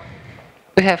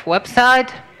 We have website,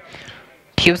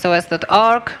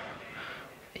 cubesos.org.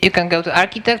 You can go to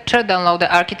architecture, download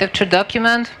the architecture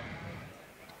document.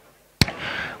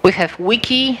 We have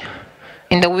wiki.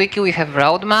 In the wiki we have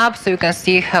roadmap, so you can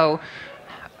see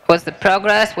what's the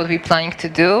progress, what we're planning to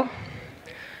do.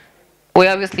 We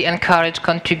obviously encourage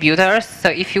contributors, so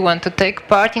if you want to take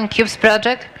part in Cube's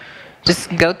project,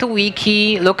 just go to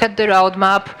wiki, look at the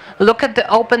roadmap, look at the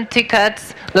open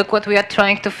tickets, look what we are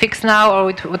trying to fix now or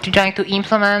what we're trying to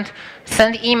implement.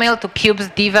 Send email to Cube's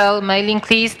devel mailing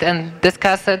list and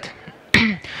discuss it.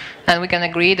 And we can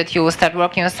agree that you will start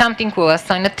working on something. We'll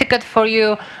assign a ticket for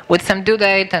you with some due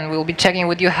date, and we'll be checking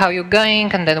with you how you're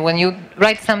going. And then when you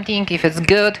write something, if it's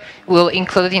good, we'll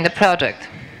include it in the project.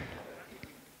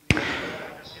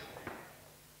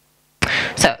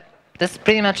 So that's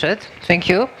pretty much it. Thank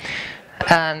you.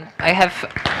 And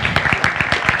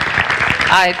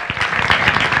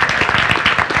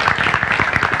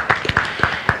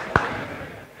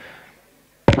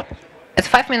it's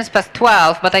 5 minutes past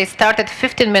 12, but I started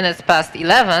 15 minutes past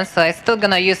 11, so I'm still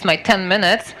gonna use my 10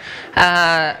 minutes.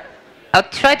 I'll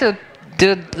try to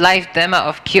do live demo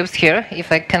of cubes here,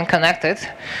 if I can connect it.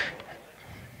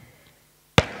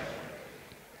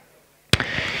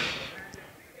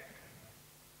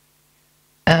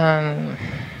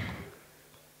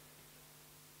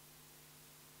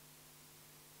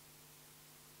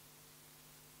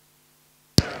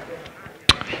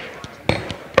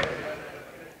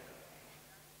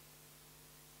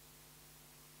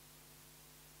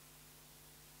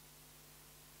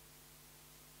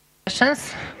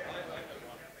 Questions?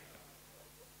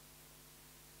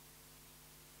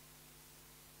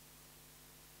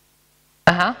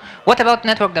 What about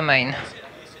network domain?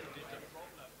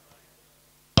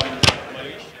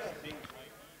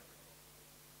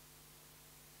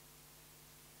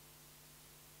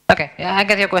 Okay, yeah, I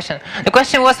get your question. The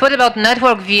question was, what about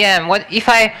network VM? What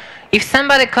if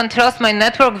somebody controls my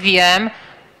network VM,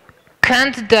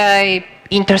 can't they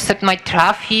intercept my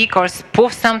traffic or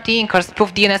spoof something or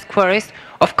spoof DNS queries?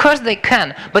 Of course they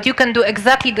can, but you can do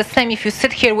exactly the same if you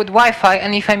sit here with Wi-Fi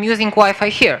and if I'm using Wi-Fi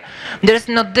here. There's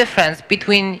no difference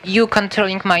between you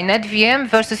controlling my net VM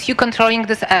versus you controlling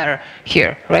this air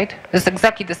here, right? It's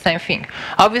exactly the same thing.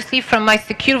 Obviously, from my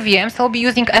secure VMs, I'll be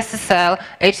using SSL,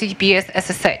 HTTPS,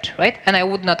 SSH, right? And I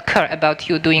would not care about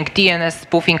you doing DNS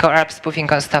spoofing or ARP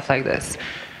spoofing or stuff like this.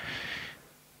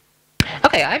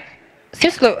 Okay,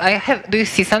 seriously, do you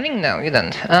see something? No, you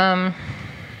don't.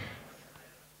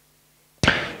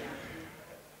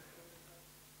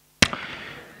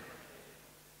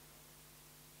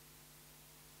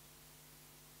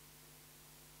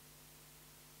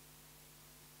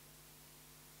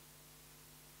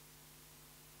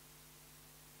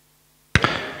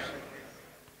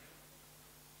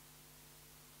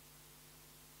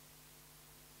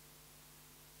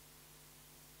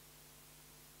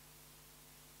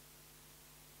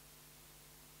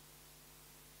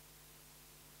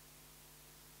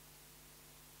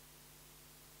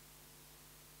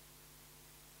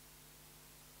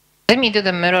 Let me do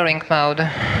the mirroring mode.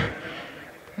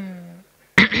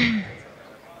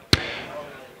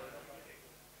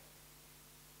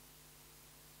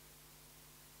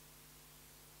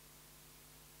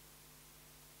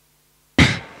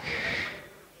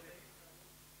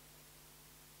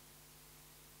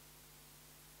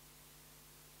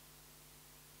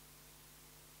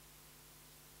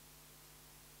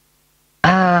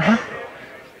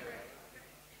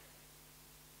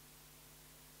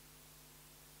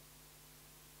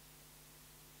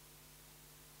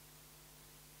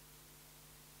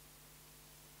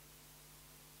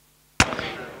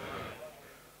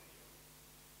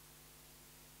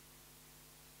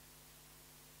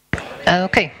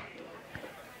 Okay.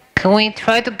 Can we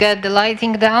try to get the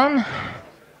lighting down?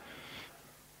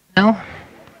 No?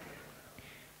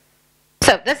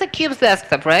 So that's the cube's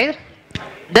desktop, right?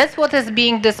 That's what is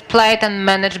being displayed and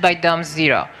managed by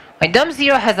DOM0. My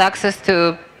DOM0 has access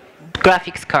to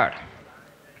graphics card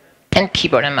and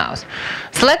keyboard and mouse.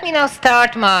 So let me now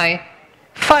start my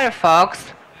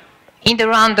Firefox in the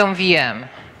random VM.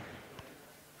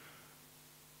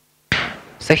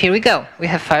 So here we go. We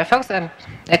have Firefox, and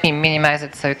let me minimize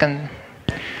it so you can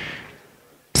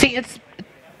see it's.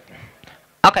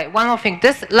 Okay, one more thing.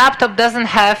 This laptop doesn't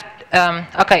have.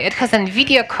 Okay, it has an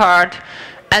NVIDIA card,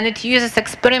 and it uses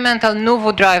experimental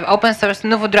Nuvo drive, open source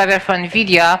Nuvo driver for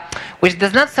NVIDIA, which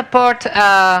does not support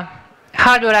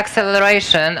hardware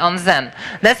acceleration on Zen.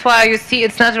 That's why you see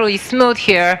it's not really smooth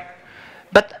here.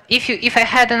 But if I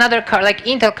had another card, like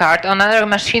Intel card, on another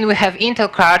machine we have Intel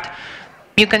card,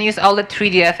 you can use all the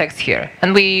 3D effects here.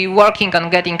 And we're working on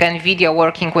getting NVIDIA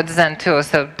working with Zen too,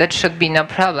 so that should be no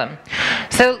problem.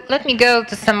 So let me go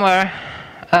to somewhere,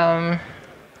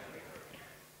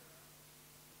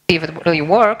 see if it really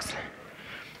works.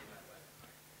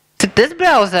 So this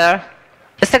browser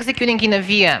is executing in a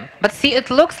VM. But see, it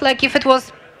looks like if it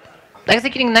was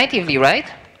executing natively,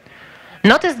 right?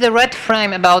 Notice the red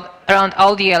frame around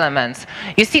all the elements.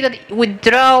 You see that we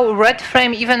draw red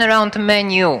frame even around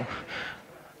menu.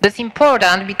 That's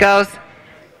important because,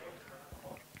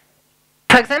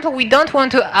 for example, we don't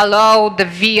want to allow the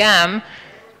VM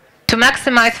to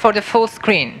maximize for the full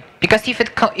screen. Because if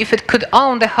it could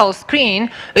own the whole screen,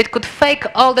 it could fake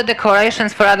all the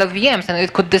decorations for other VMs, and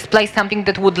it could display something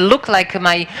that would look like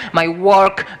my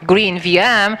work green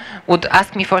VM, would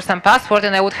ask me for some password,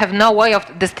 and I would have no way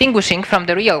of distinguishing from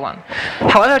the real one.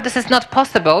 However, this is not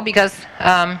possible because,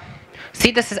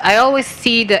 see, I always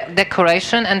see the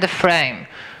decoration and the frame.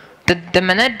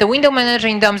 The window manager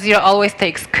in DOM0 always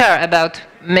takes care about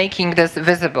making this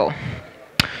visible.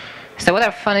 So what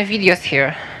are funny videos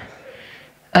here?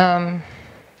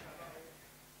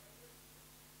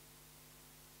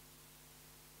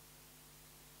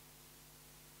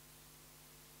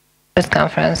 This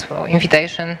conference, well,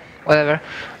 invitation, whatever.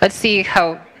 Let's see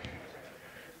how.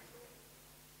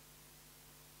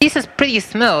 This is pretty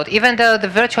smooth, even though the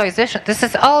virtualization. This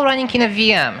is all running in a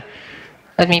VM.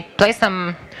 Let me play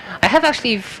some. I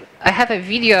have a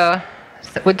video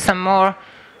with some more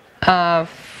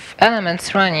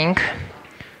elements running.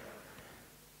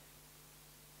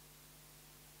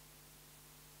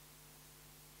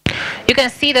 You can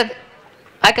see that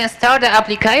I can start the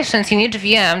applications in each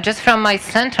VM just from my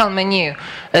central menu.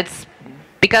 It's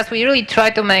because we really try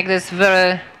to make this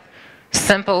very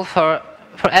simple for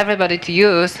everybody to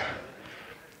use.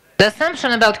 The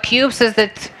assumption about cubes is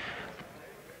that,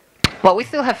 well, we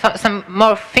still have some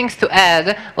more things to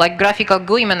add, like graphical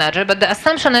GUI manager, but the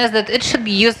assumption is that it should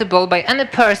be usable by any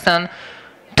person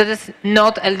that is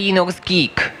not a Linux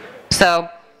geek. So,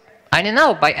 I don't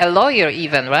know, by a lawyer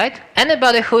even, right?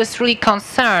 Anybody who is really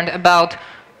concerned about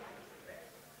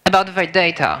their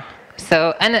data.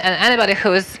 So anybody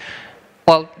who is,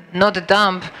 well, not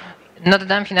dumb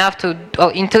enough to,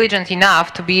 or intelligent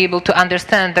enough to be able to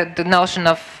understand the notion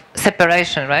of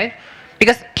separation, right?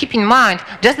 Because keep in mind,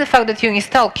 just the fact that you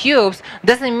install cubes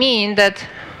doesn't mean that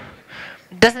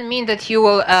you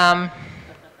will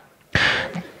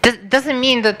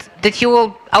that you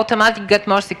will automatically get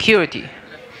more security.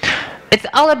 It's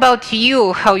all about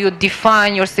you, how you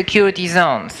define your security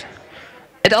zones.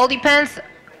 It all depends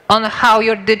on how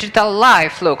your digital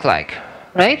life look like,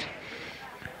 right?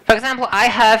 For example,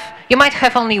 you might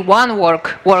have only one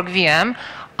work VM.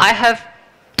 I have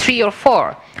 3 or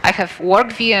 4. I have work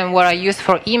VM where I use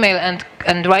for email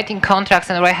and writing contracts,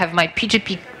 and where I have my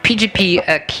PGP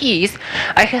keys.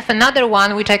 I have another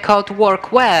one which I called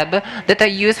work web that I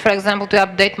use, for example, to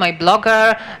update my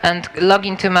blogger and log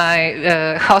into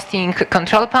my hosting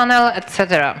control panel,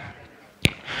 etc.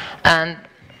 And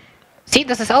see,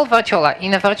 this is all virtual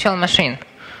in a virtual machine.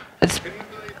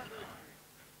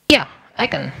 Yeah, I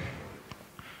can.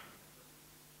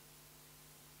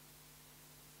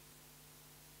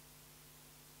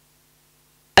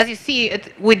 as you see,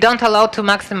 we don't allow to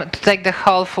take the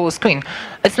whole full screen.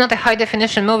 It's not a high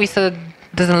definition movie, so it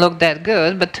doesn't look that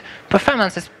good, but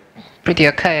performance is pretty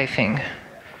okay, I think.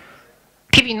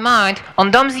 Keep in mind,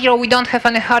 on DOM0 we don't have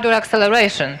any hardware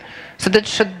acceleration, so that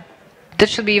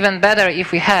should be even better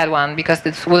if we had one, because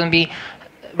it wouldn't be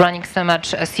running so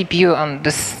much CPU on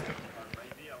this.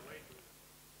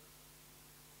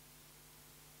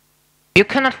 You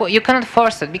cannot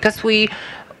force it, because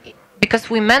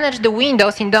we manage the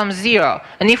windows in DOM0,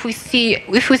 and if we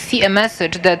see a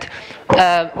message that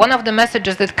one of the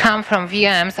messages that come from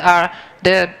VMs are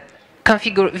the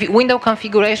window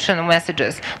configuration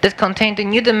messages that contain the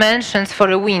new dimensions for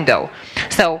a window.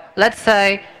 So let's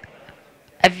say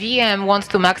a VM wants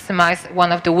to maximize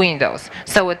one of the windows,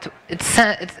 so it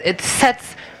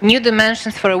sets new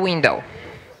dimensions for a window.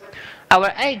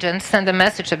 Our agents send a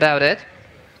message about it.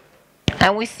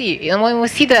 And when we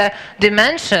see the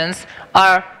dimensions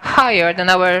are higher than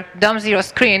our DOM0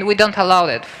 screen, we don't allow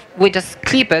it. We just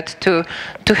clip it to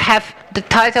have the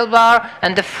title bar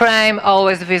and the frame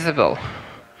always visible.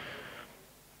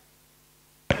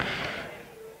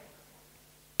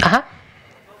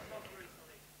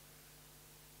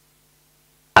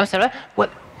 I'm sorry?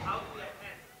 What?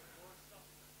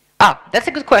 That's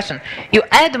a good question. You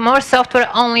add more software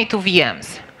only to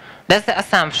VMs. That's the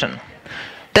assumption.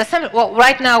 Well,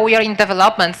 right now we are in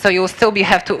development, so you will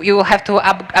have to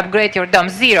upgrade your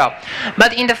DOM0.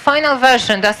 But in the final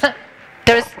version,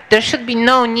 there should be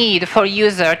no need for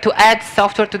user to add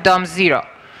software to DOM0,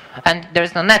 and there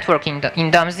is no network in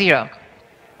DOM0.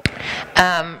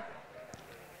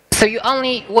 So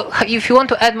if you want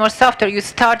to add more software, you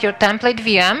start your template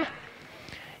VM.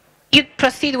 You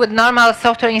proceed with normal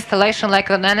software installation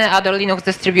like on any other Linux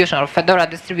distribution or Fedora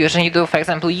distribution. You do, for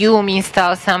example, you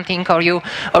install something, or you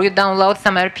download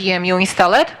some RPM, you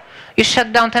install it. You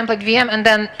shut down template VM, and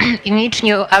then in each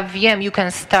new VM you can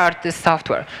start this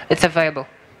software. It's available.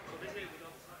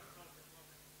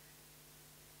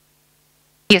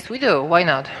 Yes, we do. Why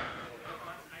not?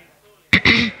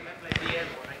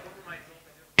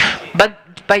 But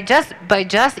by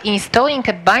just installing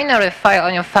a binary file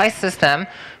on your file system,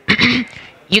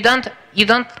 you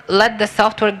don't let the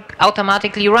software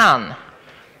automatically run.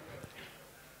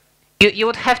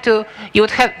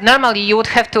 Normally you would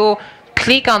have to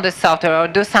click on the software or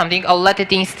do something, or let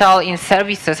it install in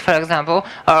services, for example,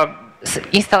 or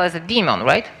install as a daemon,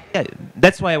 right? Yeah,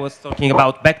 that's why I was talking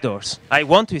about backdoors. I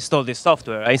want to install this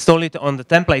software. I install it on the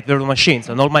template virtual machines,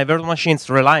 and all my virtual machines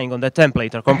relying on that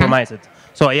template are compromised.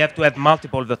 So I have to have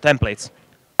multiple of the templates.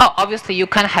 Oh, obviously you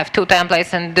can have two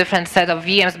templates and different set of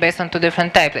VMs based on two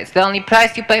different templates. The only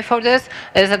price you pay for this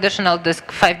is additional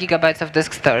 5 GB of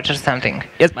disk storage or something.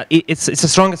 Yes, but it's a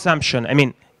strong assumption. I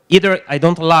mean, either I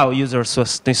don't allow users to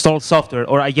install software,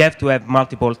 or I have to have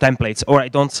multiple templates, or I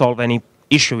don't solve any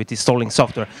issue with installing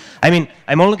software. I mean,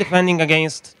 I'm only defending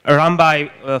against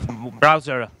run-by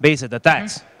browser-based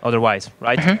attacks otherwise,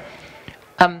 right?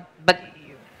 But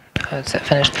it's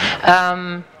finished.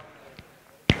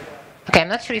 Okay, I'm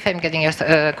not sure if I'm getting your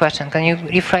question. Can you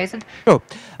rephrase it? Sure.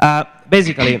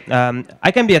 Basically,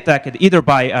 I can be attacked either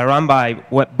by a run-by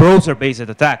browser-based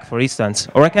attack, for instance,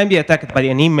 or I can be attacked by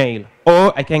an email,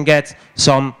 or I can get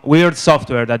some weird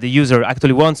software that the user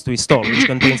actually wants to install, which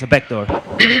contains a backdoor.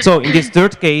 So in this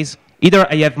third case, either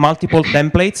I have multiple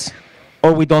templates,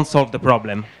 or we don't solve the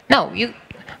problem. No, you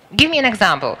give me an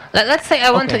example. Let's say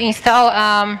I want to install.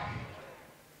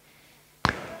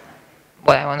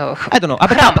 I don't know.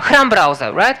 Chrome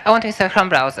browser, right? I want to install Chrome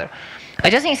browser. I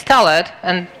just install it,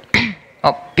 and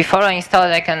before I install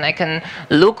it, I can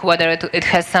look whether it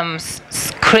has some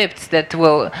scripts that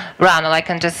will run, or I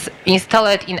can just install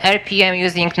it in RPM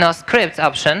using no scripts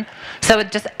option. So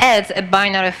it just adds a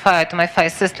binary file to my file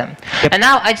system. Yep. And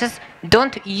now I just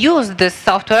don't use this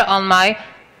software on my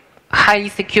high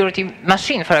security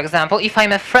machine, for example, if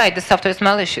I'm afraid the software is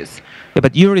malicious. Yeah,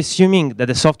 but you're assuming that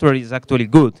the software is actually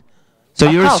good. So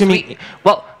you're assuming.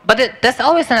 That's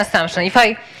always an assumption. If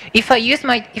I use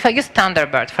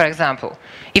Thunderbird, for example,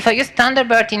 if I use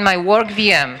Thunderbird in my work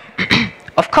VM,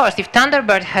 of course, if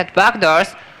Thunderbird had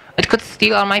backdoors, it could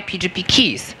steal all my PGP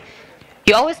keys.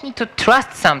 You always need to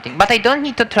trust something, but I don't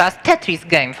need to trust Tetris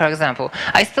game, for example.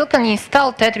 I still can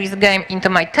install Tetris game into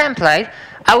my template.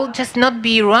 I will just not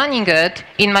be running it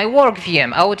in my work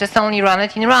VM. I will just only run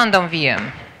it in random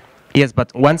VM. Yes,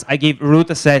 but once I give root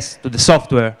access to the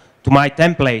software, to my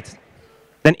template,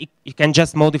 then you can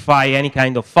just modify any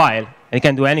kind of file, and it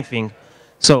can do anything.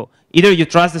 So either you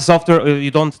trust the software, or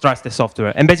you don't trust the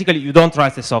software. And basically, you don't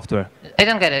trust the software. I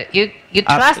don't get it. You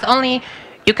trust only,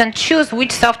 you can choose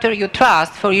which software you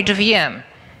trust for each VM.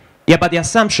 Yeah, but the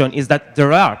assumption is that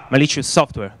there are malicious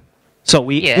software. So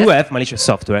we do have malicious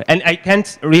software, and I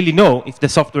can't really know if the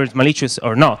software is malicious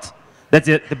or not. That's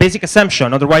the basic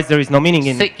assumption. Otherwise, there is no meaning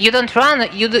in. So you don't run,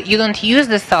 you don't use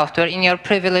the software in your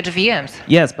privileged VMs.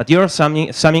 Yes, but you're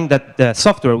assuming that the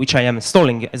software which I am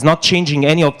installing is not changing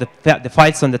any of the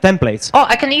files on the templates. Oh,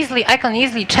 I can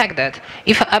easily check that.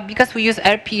 If because we use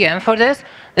RPM for this,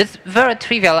 it's very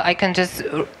trivial. I can just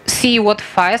see what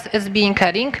files is being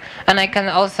adding, and I can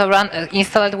also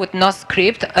install it with no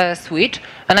script switch,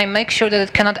 and I make sure that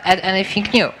it cannot add anything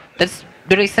new. That's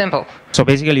really simple. So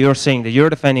basically, you're saying that you're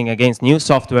defending against new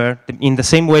software in the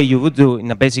same way you would do in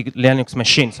a basic Linux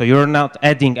machine. So you're not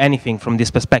adding anything from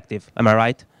this perspective. Am I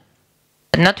right?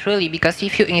 Not really, because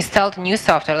if you installed new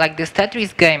software like this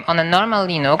Tetris game on a normal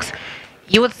Linux,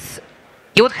 you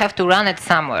would have to run it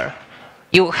somewhere.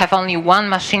 You have only one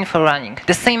machine for running.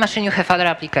 The same machine you have other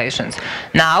applications.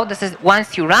 Now, this is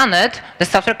once you run it, the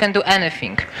software can do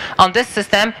anything. On this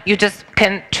system, you just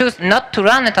can choose not to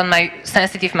run it on my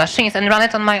sensitive machines and run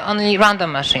it on my only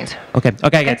random machines. Okay, I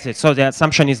get it. So the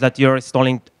assumption is that you're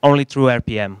installing only through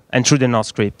RPM and through the no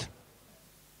script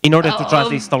in order to trust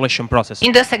the installation process.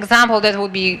 In this example, that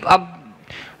would be,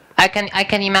 I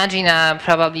can imagine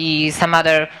probably some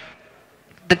other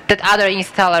that other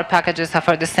installer packages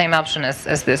offer the same option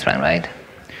as this one, right?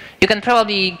 You can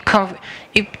probably,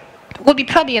 it would be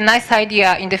probably a nice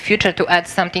idea in the future to add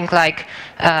something like,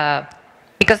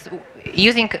 because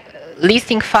using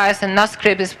listing files and no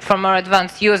script is for more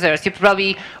advanced users, you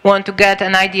probably want to get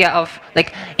an idea of,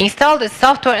 like, install the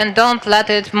software and don't let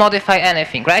it modify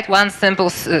anything, right? One simple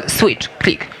switch,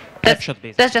 click. That's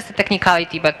just a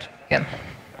technicality, but yeah.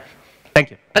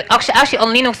 Thank you. But actually,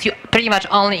 on Linux, you pretty much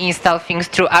only install things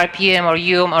through RPM or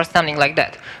UM or something like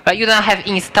that. Right? You don't have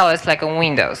installers like on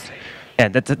Windows. Yeah,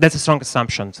 that's a strong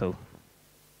assumption, so.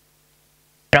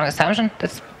 Strong assumption?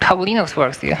 That's how Linux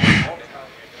works, yeah.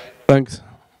 Thanks.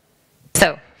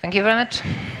 So, thank you very much.